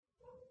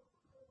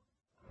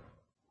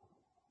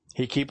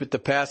 He keepeth the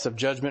paths of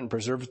judgment and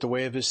preserveth the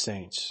way of his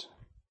saints.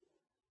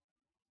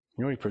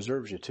 You know he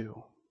preserves you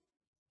too.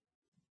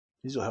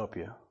 These will help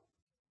you.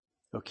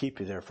 They'll keep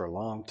you there for a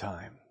long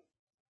time.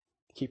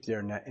 Keep you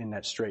there in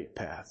that straight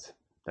path,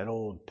 that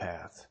old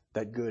path,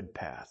 that good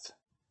path.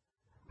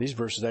 These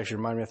verses actually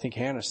remind me, I think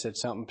Hannah said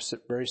something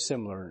very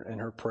similar in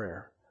her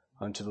prayer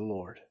unto the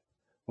Lord.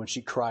 When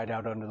she cried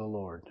out unto the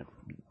Lord.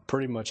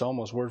 Pretty much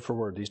almost word for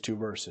word, these two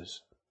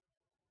verses.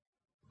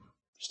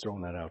 Just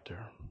throwing that out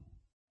there.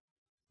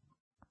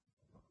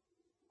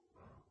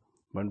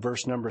 But in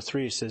verse number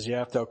 3 it says,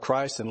 Yea, if thou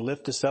criest and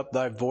liftest up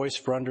thy voice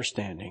for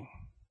understanding.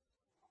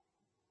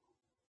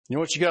 You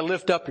know what? You got to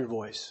lift up your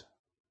voice.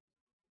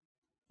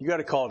 You got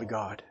to call to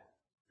God.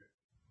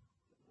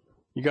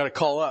 You got to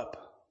call up.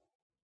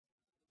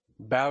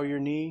 Bow your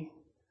knee,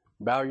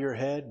 bow your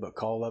head, but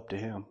call up to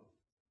Him.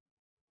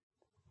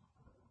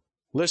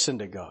 Listen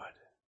to God.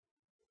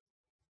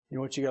 You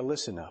know what? You got to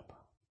listen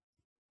up.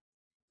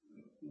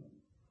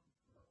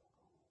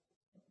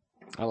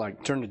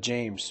 Turn to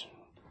James.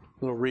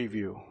 A little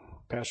review.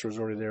 Pastor was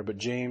already there, but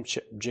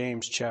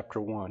James chapter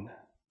 1.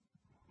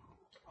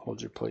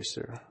 Hold your place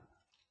there.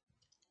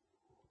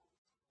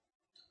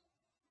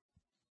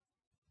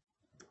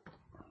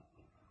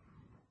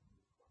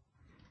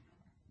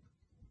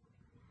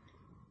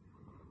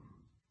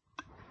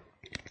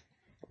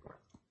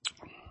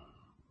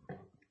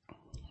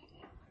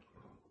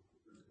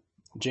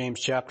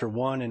 James chapter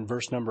 1 and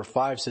verse number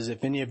 5 says,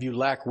 If any of you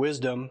lack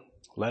wisdom,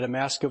 let him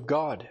ask of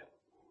God,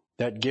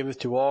 that giveth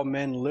to all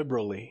men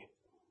liberally,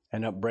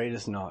 and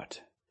upbraideth not,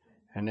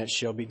 and it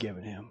shall be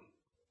given him.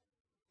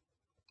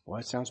 Well,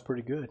 that sounds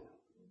pretty good.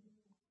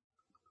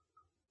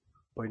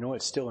 But you know,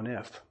 it's still an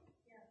if.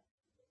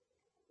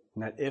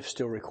 And that if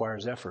still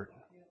requires effort.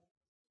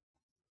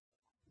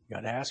 You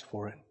got to ask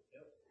for it.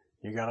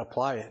 You got to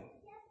apply it.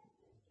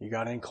 You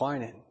got to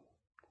incline it.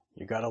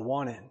 You got to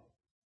want it.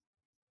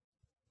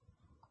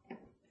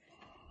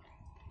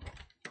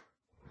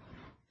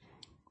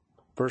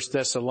 1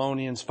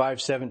 Thessalonians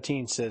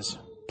 5:17 says,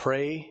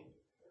 pray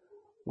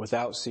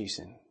without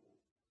ceasing.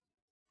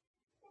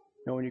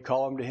 You know, when you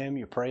call him to Him,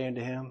 you pray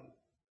into Him.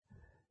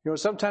 You know,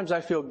 sometimes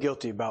I feel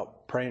guilty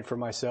about praying for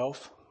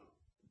myself.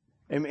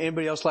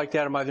 Anybody else like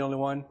that? Am I the only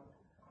one?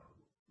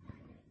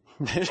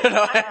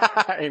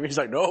 Amy's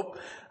like, nope.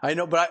 I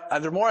know, but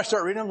the more I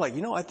start reading, I'm like,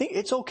 you know, I think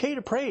it's okay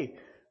to pray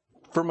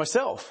for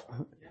myself.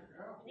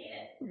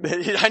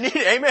 I need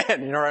it.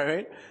 Amen. You know what I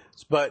mean?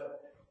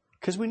 But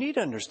because we need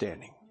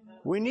understanding.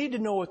 We need to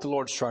know what the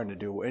Lord's trying to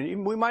do.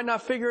 And we might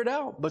not figure it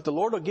out, but the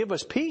Lord will give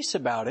us peace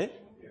about it.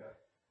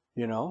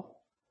 You know?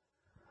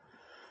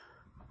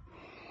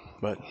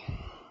 But,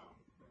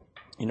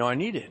 you know, I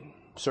need it in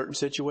certain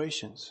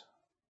situations.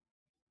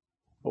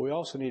 But we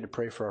also need to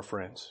pray for our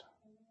friends.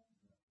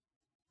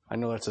 I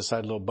know that's a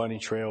side little bunny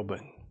trail,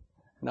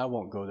 and I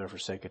won't go there for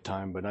sake of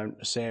time, but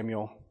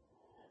Samuel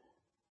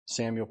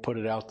put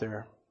it out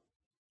there.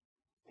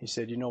 He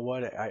said, you know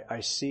what?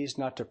 I cease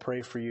not to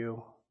pray for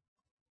you.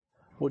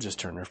 We'll just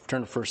turn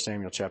to 1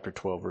 Samuel chapter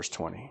 12, verse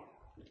 20.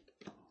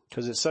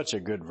 Because it's such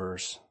a good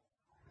verse.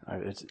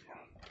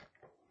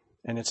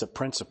 And it's a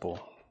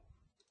principle.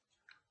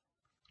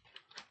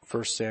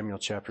 1 Samuel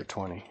chapter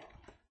 20.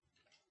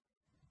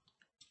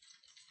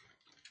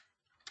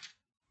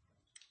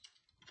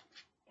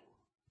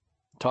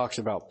 Talks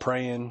about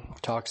praying.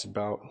 Talks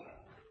about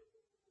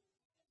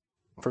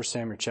 1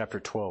 Samuel chapter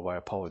 12. I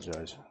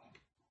apologize.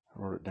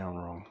 I wrote it down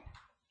wrong.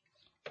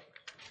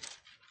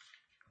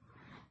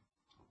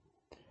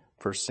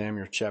 1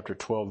 Samuel chapter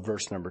 12,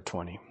 verse number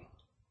 20.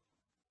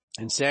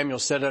 And Samuel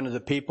said unto the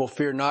people,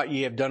 Fear not,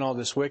 ye have done all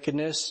this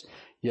wickedness,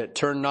 yet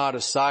turn not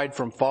aside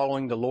from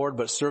following the Lord,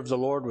 but serve the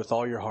Lord with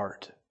all your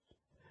heart.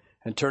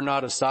 And turn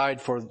not aside,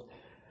 for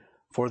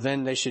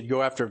then they should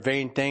go after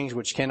vain things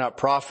which cannot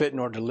profit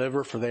nor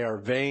deliver, for they are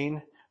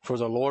vain. For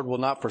the Lord will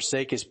not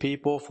forsake His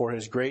people for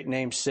His great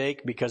name's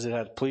sake, because it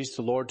hath pleased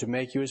the Lord to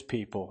make you His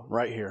people.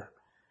 Right here.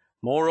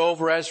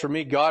 Moreover, as for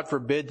me, God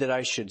forbid that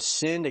I should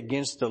sin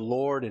against the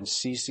Lord in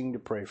ceasing to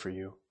pray for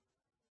you.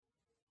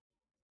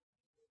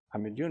 I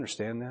mean, do you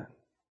understand that?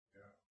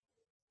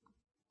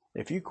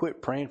 If you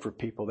quit praying for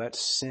people, that's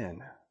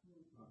sin.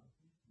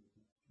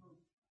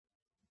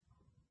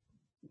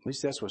 At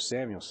least that's what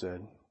Samuel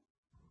said.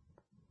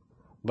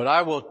 But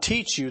I will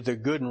teach you the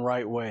good and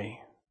right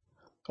way.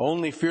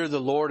 Only fear the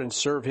Lord and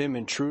serve Him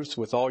in truth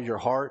with all your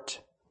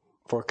heart,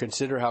 for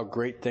consider how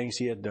great things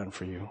He hath done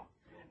for you.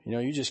 You know,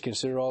 you just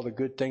consider all the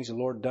good things the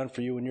Lord done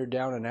for you when you're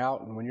down and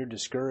out and when you're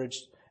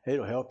discouraged.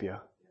 It'll help you.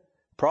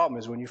 Problem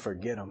is when you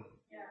forget them.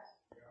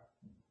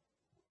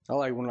 I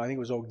like when I think it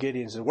was old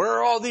Gideon said, where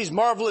are all these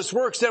marvelous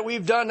works that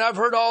we've done? I've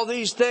heard all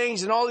these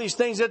things and all these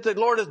things that the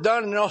Lord has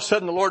done. And all of a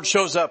sudden the Lord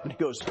shows up and he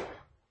goes, well,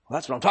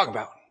 that's what I'm talking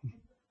about. You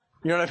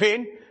know what I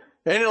mean?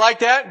 Ain't it like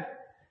that?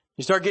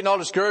 You start getting all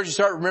discouraged. You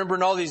start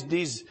remembering all these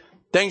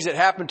things that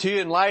happen to you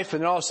in life,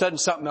 and then all of a sudden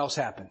something else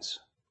happens.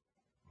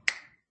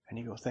 And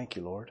you go, thank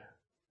you, Lord.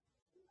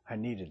 I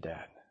needed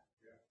that.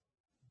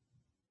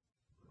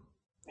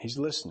 He's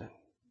listening.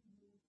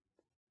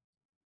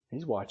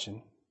 He's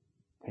watching.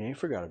 He ain't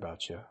forgot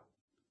about you.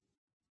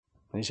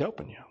 And he's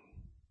helping you.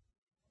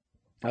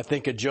 I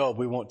think of Job.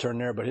 We won't turn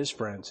there, but his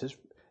friends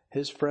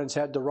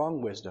had the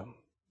wrong wisdom.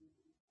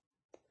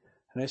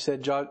 And they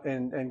said,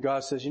 and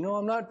God says,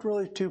 I'm not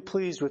really too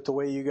pleased with the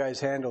way you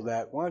guys handle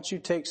that. Why don't you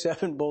take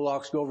 7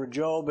 bullocks, go over to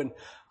Job, and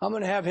I'm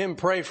going to have him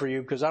pray for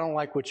you because I don't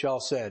like what y'all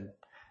said.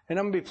 And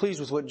I'm going to be pleased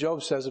with what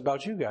Job says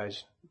about you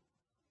guys.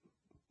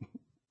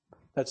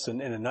 That's in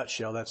a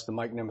nutshell. That's the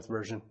Mike Nemeth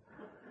version.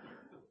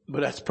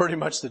 But that's pretty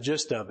much the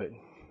gist of it.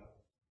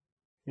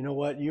 You know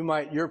what?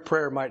 Your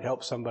prayer might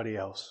help somebody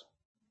else.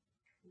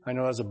 I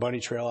know that's a bunny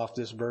trail off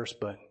this verse,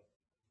 but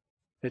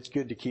it's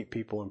good to keep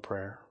people in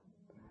prayer.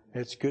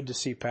 It's good to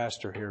see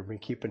Pastor here. I've been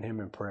keeping him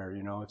in prayer.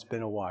 It's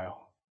been a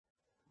while.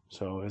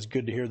 So it's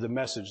good to hear the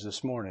message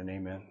this morning.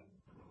 Amen.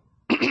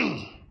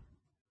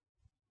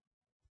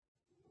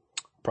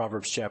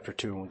 Proverbs chapter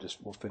 2, and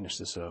we'll finish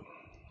this up.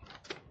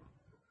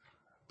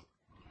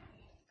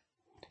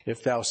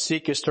 If thou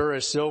seekest her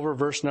as silver,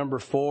 verse number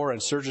 4,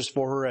 and searchest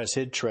for her as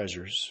hid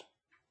treasures.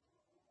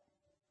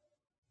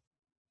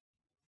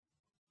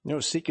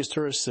 Seekest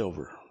her as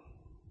silver.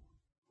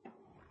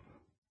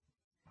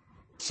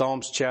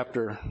 Psalms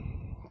chapter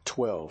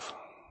 12.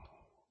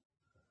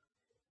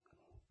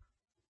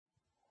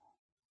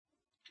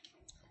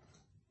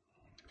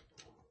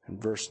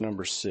 And verse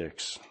number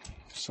 6.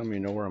 Some of you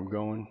know where I'm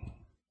going.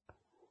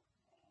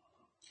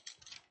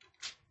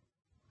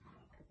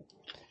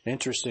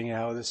 Interesting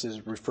how this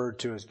is referred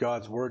to as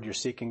God's Word. You're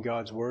seeking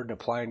God's Word and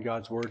applying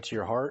God's Word to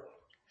your heart.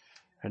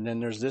 And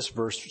then there's this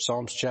verse,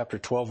 Psalms chapter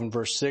 12 and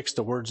verse 6.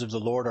 The words of the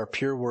Lord are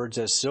pure words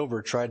as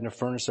silver tried in a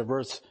furnace of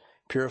earth,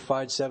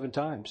 purified 7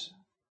 times.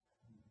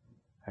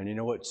 And you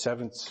know what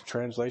 7th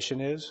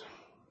translation is?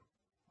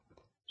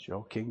 It's your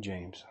old King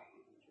James.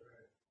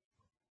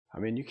 I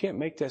mean, you can't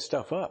make that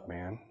stuff up,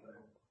 man.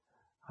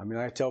 I mean,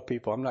 I tell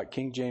people I'm not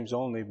King James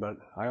only, but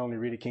I only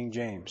read a King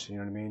James. You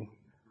know what I mean?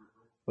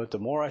 But the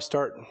more I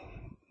start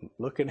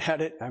looking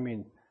at it, I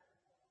mean,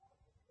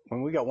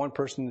 when we got one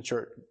person in the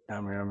church,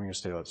 I'm going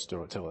to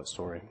tell that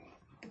story.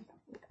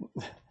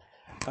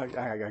 I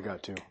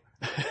got to.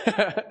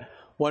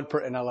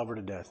 And I love her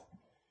to death.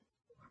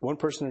 One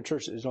person in the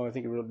church is the only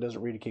thing who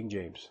doesn't read a King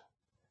James.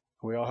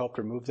 We all helped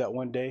her move that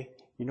one day.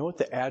 You know what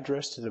the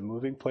address to the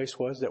moving place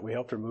was that we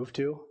helped her move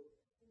to?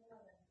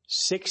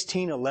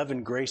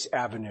 1611 Grace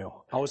Avenue.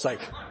 I was like,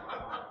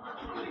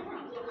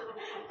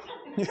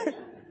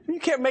 you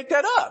can't make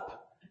that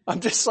up.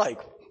 I'm just like,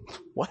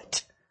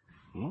 what?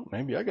 Well,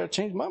 maybe I got to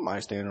change my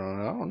mind standard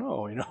on it. I don't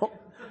know,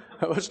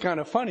 It was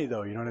kind of funny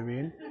though, you know what I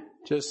mean?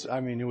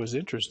 It was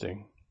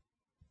interesting.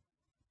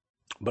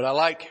 But I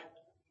like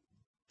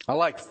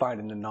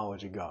finding the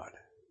knowledge of God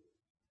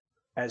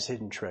as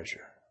hidden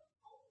treasure.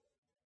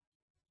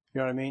 You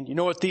know what I mean? You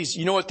know what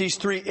these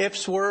 3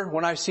 ifs were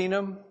when I seen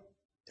them?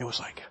 It was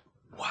like,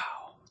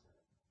 wow.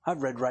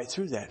 I've read right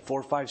through that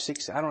 4, 5,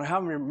 6, I don't know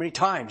how many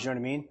times, you know what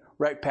I mean?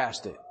 Right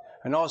past it.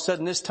 And all of a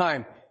sudden this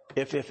time,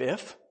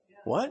 if.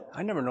 What?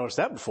 I never noticed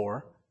that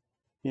before.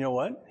 You know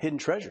what? Hidden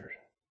treasure.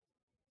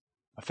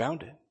 I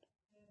found it.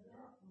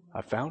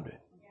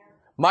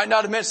 Might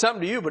not have meant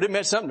something to you, but it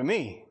meant something to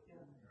me.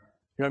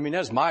 You know what I mean?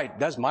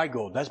 That's my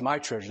gold. That's my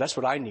treasure. That's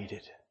what I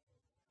needed.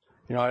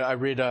 I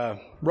read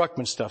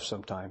Ruckman stuff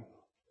sometime.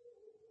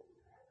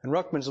 And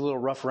Ruckman's a little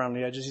rough around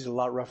the edges. He's a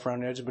lot rough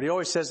around the edges. But he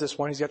always says this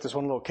one. He's got this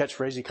one little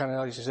catchphrase.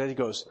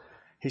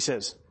 He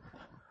says,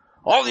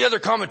 all the other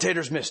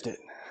commentators missed it.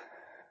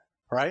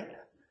 Right?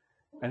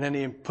 And then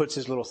he puts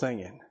his little thing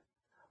in.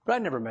 But I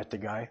never met the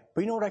guy.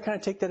 But you know what I kind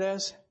of take that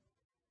as?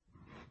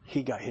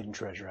 He got hidden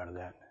treasure out of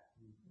that.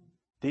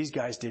 These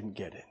guys didn't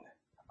get it.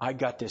 I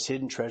got this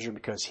hidden treasure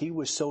because he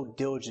was so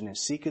diligent in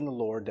seeking the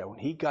Lord that when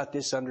he got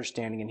this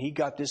understanding and he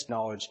got this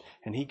knowledge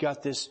and he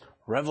got this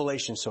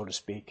revelation, so to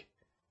speak,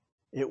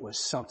 it was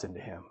something to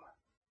him.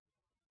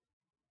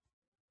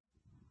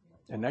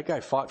 And that guy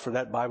fought for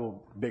that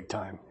Bible big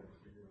time.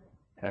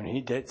 I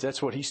mean,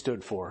 that's what he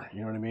stood for.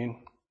 You know what I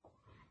mean?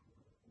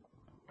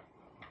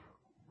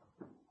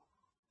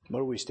 What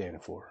are we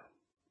standing for?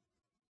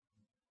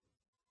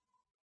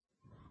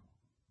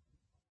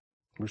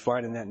 We're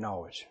finding that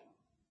knowledge.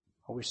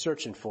 Are we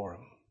searching for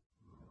them?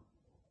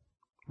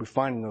 We're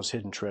finding those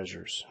hidden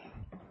treasures.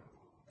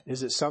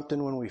 Is it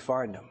something when we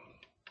find them?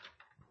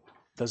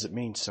 Does it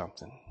mean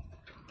something?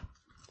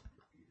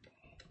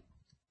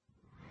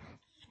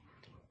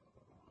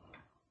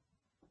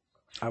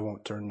 I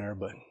won't turn there,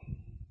 but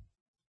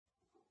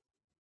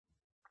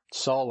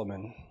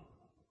Solomon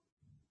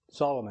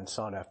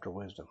sought after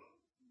wisdom.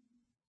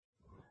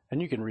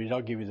 And you can read it.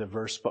 I'll give you the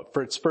verse. But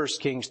for it's 1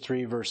 Kings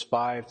 3, verse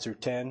 5 through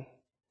 10.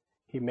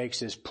 He makes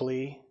his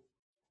plea.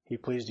 He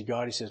pleads to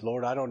God. He says,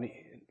 Lord, I don't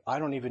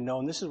even know.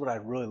 And this is what I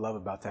really love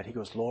about that. He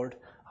goes, Lord,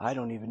 I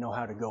don't even know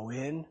how to go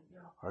in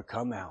or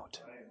come out.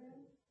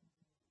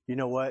 You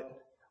know what?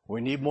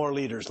 We need more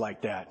leaders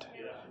like that.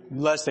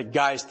 Lest the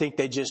guys think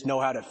they just know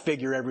how to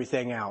figure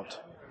everything out.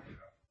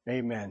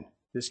 Amen.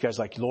 This guy's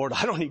like, Lord,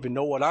 I don't even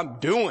know what I'm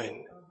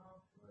doing.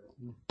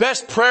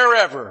 Best prayer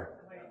ever.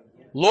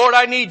 Lord,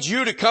 I need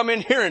you to come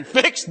in here and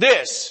fix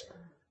this.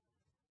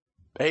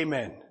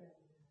 Amen.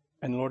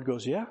 And the Lord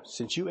goes, yeah,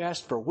 since you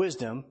asked for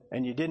wisdom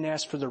and you didn't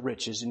ask for the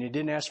riches and you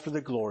didn't ask for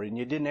the glory and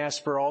you didn't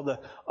ask for all the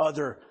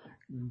other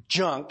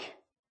junk,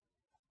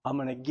 I'm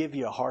going to give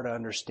you a heart of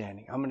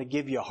understanding. I'm going to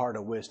give you a heart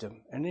of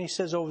wisdom. And then he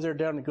says over there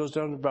down, it goes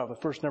down to about the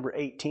verse number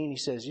 18. He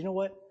says, you know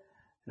what?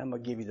 And I'm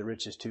going to give you the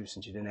riches too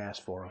since you didn't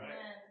ask for them.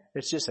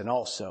 It's just an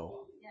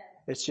also.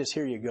 It's just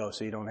here you go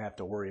so you don't have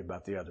to worry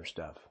about the other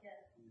stuff.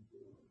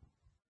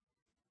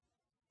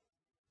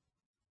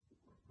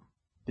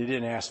 You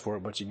didn't ask for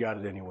it, but you got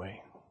it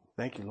anyway.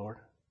 Thank you, Lord.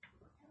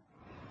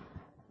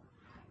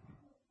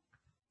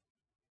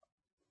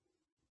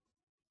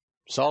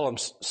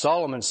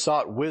 Solomon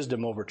sought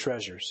wisdom over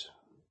treasures.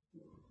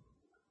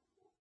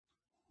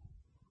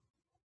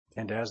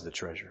 And as the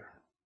treasure.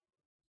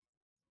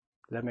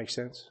 Does that make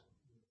sense?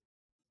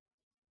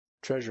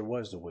 Treasure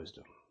was the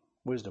wisdom.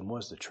 Wisdom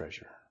was the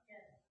treasure.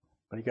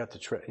 But he got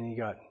and he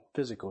got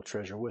physical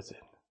treasure with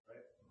it.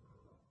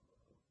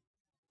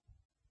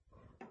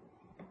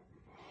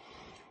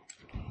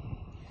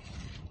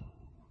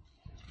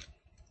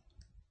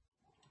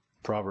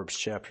 Proverbs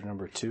chapter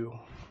number 2.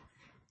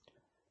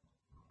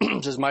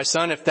 It says, my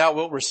son, if thou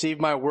wilt receive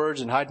my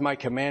words and hide my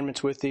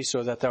commandments with thee,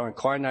 so that thou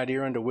incline thine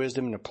ear unto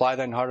wisdom and apply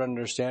thine heart unto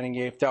understanding,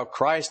 yea, if thou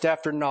criest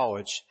after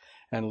knowledge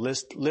and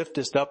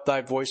liftest up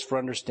thy voice for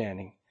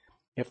understanding,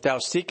 if thou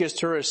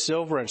seekest her as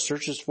silver and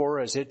searchest for her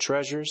as hid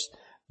treasures,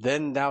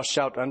 then thou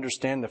shalt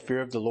understand the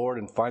fear of the Lord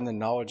and find the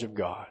knowledge of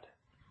God.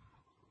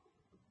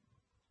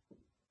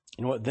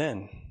 You know what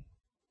then?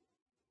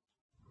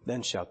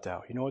 Then shalt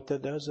thou. You know what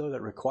that does, though?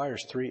 That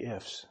requires 3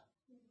 ifs.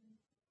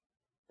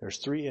 There's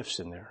 3 ifs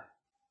in there.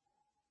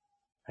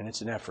 And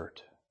it's an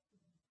effort.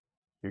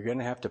 You're going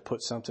to have to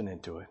put something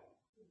into it.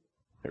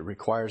 It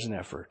requires an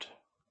effort.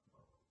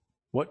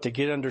 What? To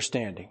get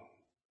understanding.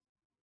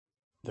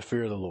 The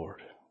fear of the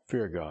Lord.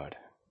 Fear of God.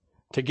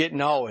 To get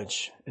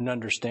knowledge and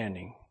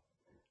understanding.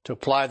 To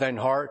apply thine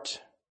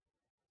heart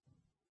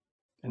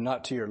and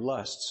not to your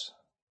lusts.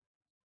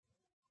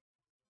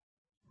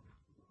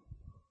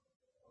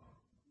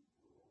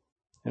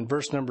 In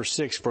verse number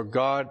 6, for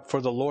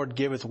the Lord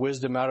giveth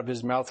wisdom, out of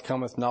his mouth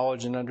cometh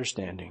knowledge and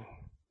understanding.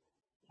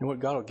 You know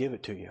what? God will give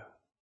it to you.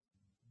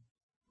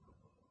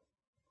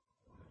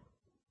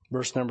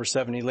 Verse number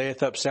 7, he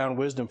layeth up sound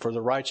wisdom for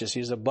the righteous. He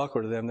is a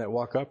buckler to them that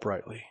walk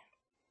uprightly.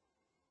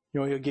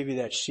 You know, he'll give you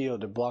that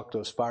shield to block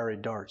those fiery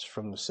darts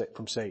from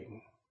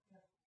Satan.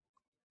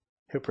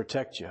 He'll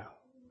protect you.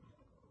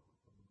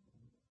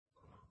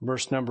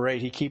 Verse number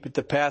 8, he keepeth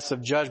the paths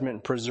of judgment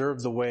and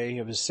preserve the way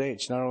of his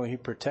saints. Not only he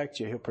protect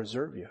you, he'll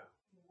preserve you.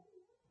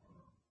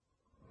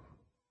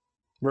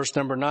 Verse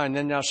number 9,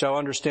 then thou shalt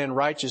understand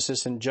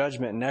righteousness and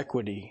judgment and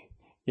equity,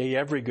 yea,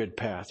 every good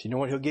path. You know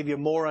what? He'll give you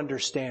more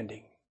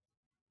understanding.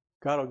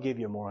 God will give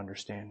you more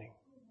understanding.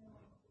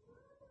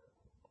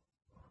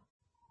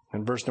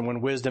 And verse number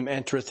 1, wisdom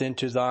entereth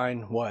into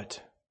thine,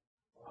 what?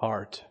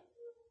 Heart.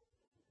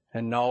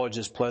 And knowledge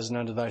is pleasant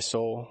unto thy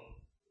soul.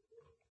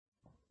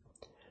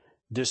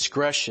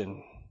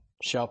 Discretion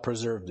shall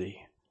preserve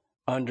thee.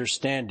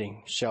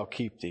 Understanding shall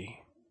keep thee.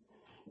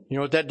 You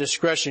know what? That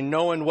discretion,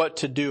 knowing what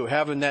to do,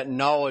 having that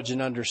knowledge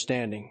and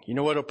understanding. You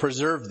know what will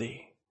preserve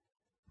thee?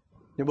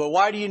 But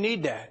why do you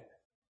need that?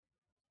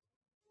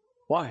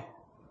 Why?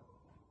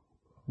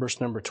 Verse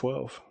number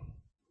 12.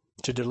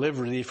 To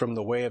deliver thee from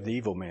the way of the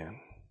evil man.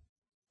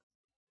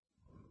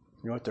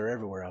 You know what? They're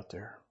everywhere out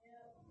there.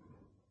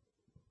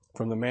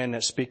 From the man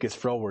that speaketh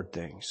froward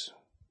things,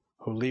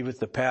 who leaveth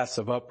the paths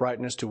of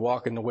uprightness to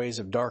walk in the ways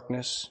of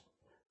darkness,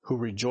 who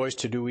rejoice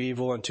to do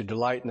evil and to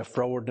delight in the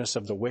frowardness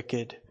of the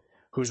wicked,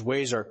 whose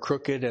ways are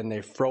crooked and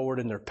they froward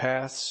in their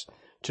paths,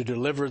 to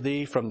deliver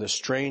thee from the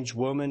strange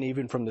woman,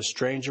 even from the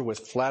stranger which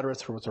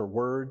flattereth with her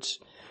words,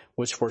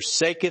 which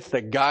forsaketh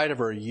the guide of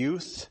her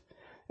youth,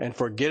 and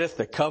forgetteth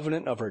the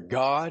covenant of her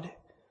God,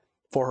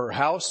 for her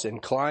house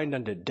inclined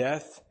unto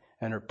death,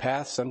 and her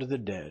paths unto the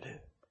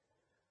dead.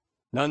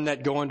 None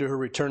that go unto her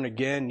return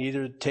again,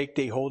 neither take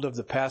they hold of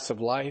the paths of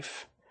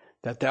life,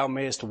 that thou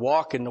mayest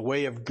walk in the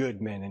way of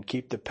good men, and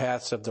keep the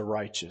paths of the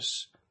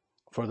righteous.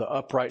 For the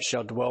upright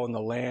shall dwell in the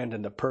land,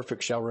 and the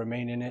perfect shall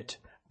remain in it.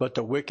 But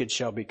the wicked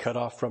shall be cut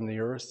off from the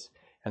earth,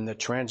 and the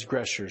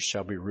transgressors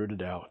shall be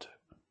rooted out.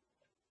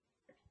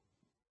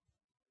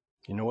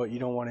 You know what? You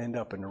don't want to end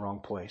up in the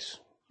wrong place.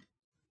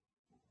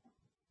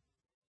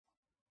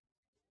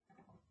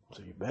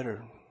 So you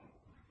better,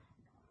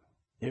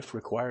 if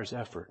requires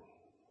effort,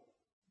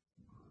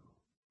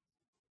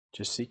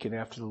 just seeking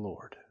after the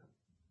Lord.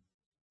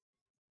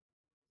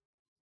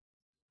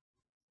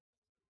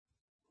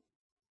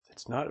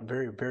 It's not a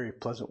very, very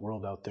pleasant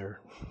world out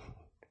there.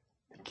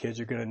 The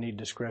kids are going to need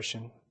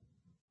discretion.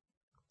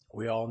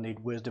 We all need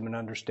wisdom and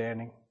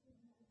understanding.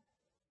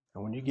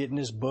 And when you get in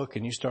this book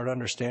and you start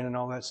understanding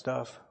all that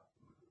stuff,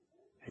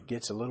 it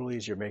gets a little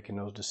easier making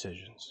those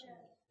decisions.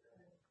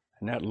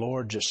 And that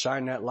Lord just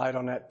shine that light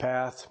on that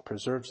path,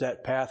 preserves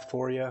that path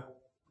for you,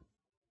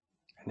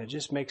 and it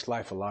just makes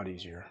life a lot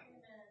easier.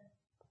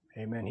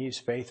 Amen. He's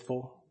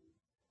faithful,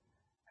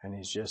 and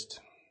He's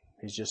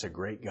just a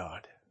great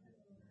God.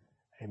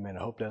 Amen.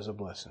 I hope that's a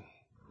blessing.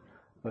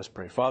 Let's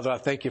pray. Father, I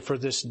thank you for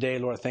this day,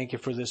 Lord. I thank you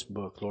for this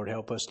book. Lord,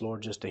 help us,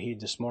 Lord, just to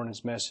heed this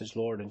morning's message,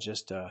 Lord, and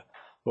just,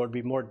 Lord,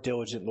 be more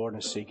diligent, Lord,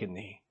 in seeking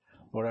Thee.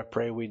 Lord, I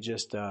pray we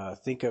just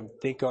think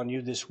on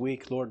You this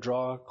week, Lord,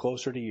 draw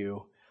closer to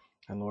You.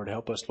 And Lord,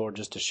 help us, Lord,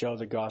 just to share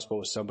the gospel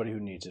with somebody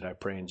who needs it. I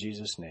pray in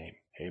Jesus' name.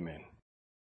 Amen.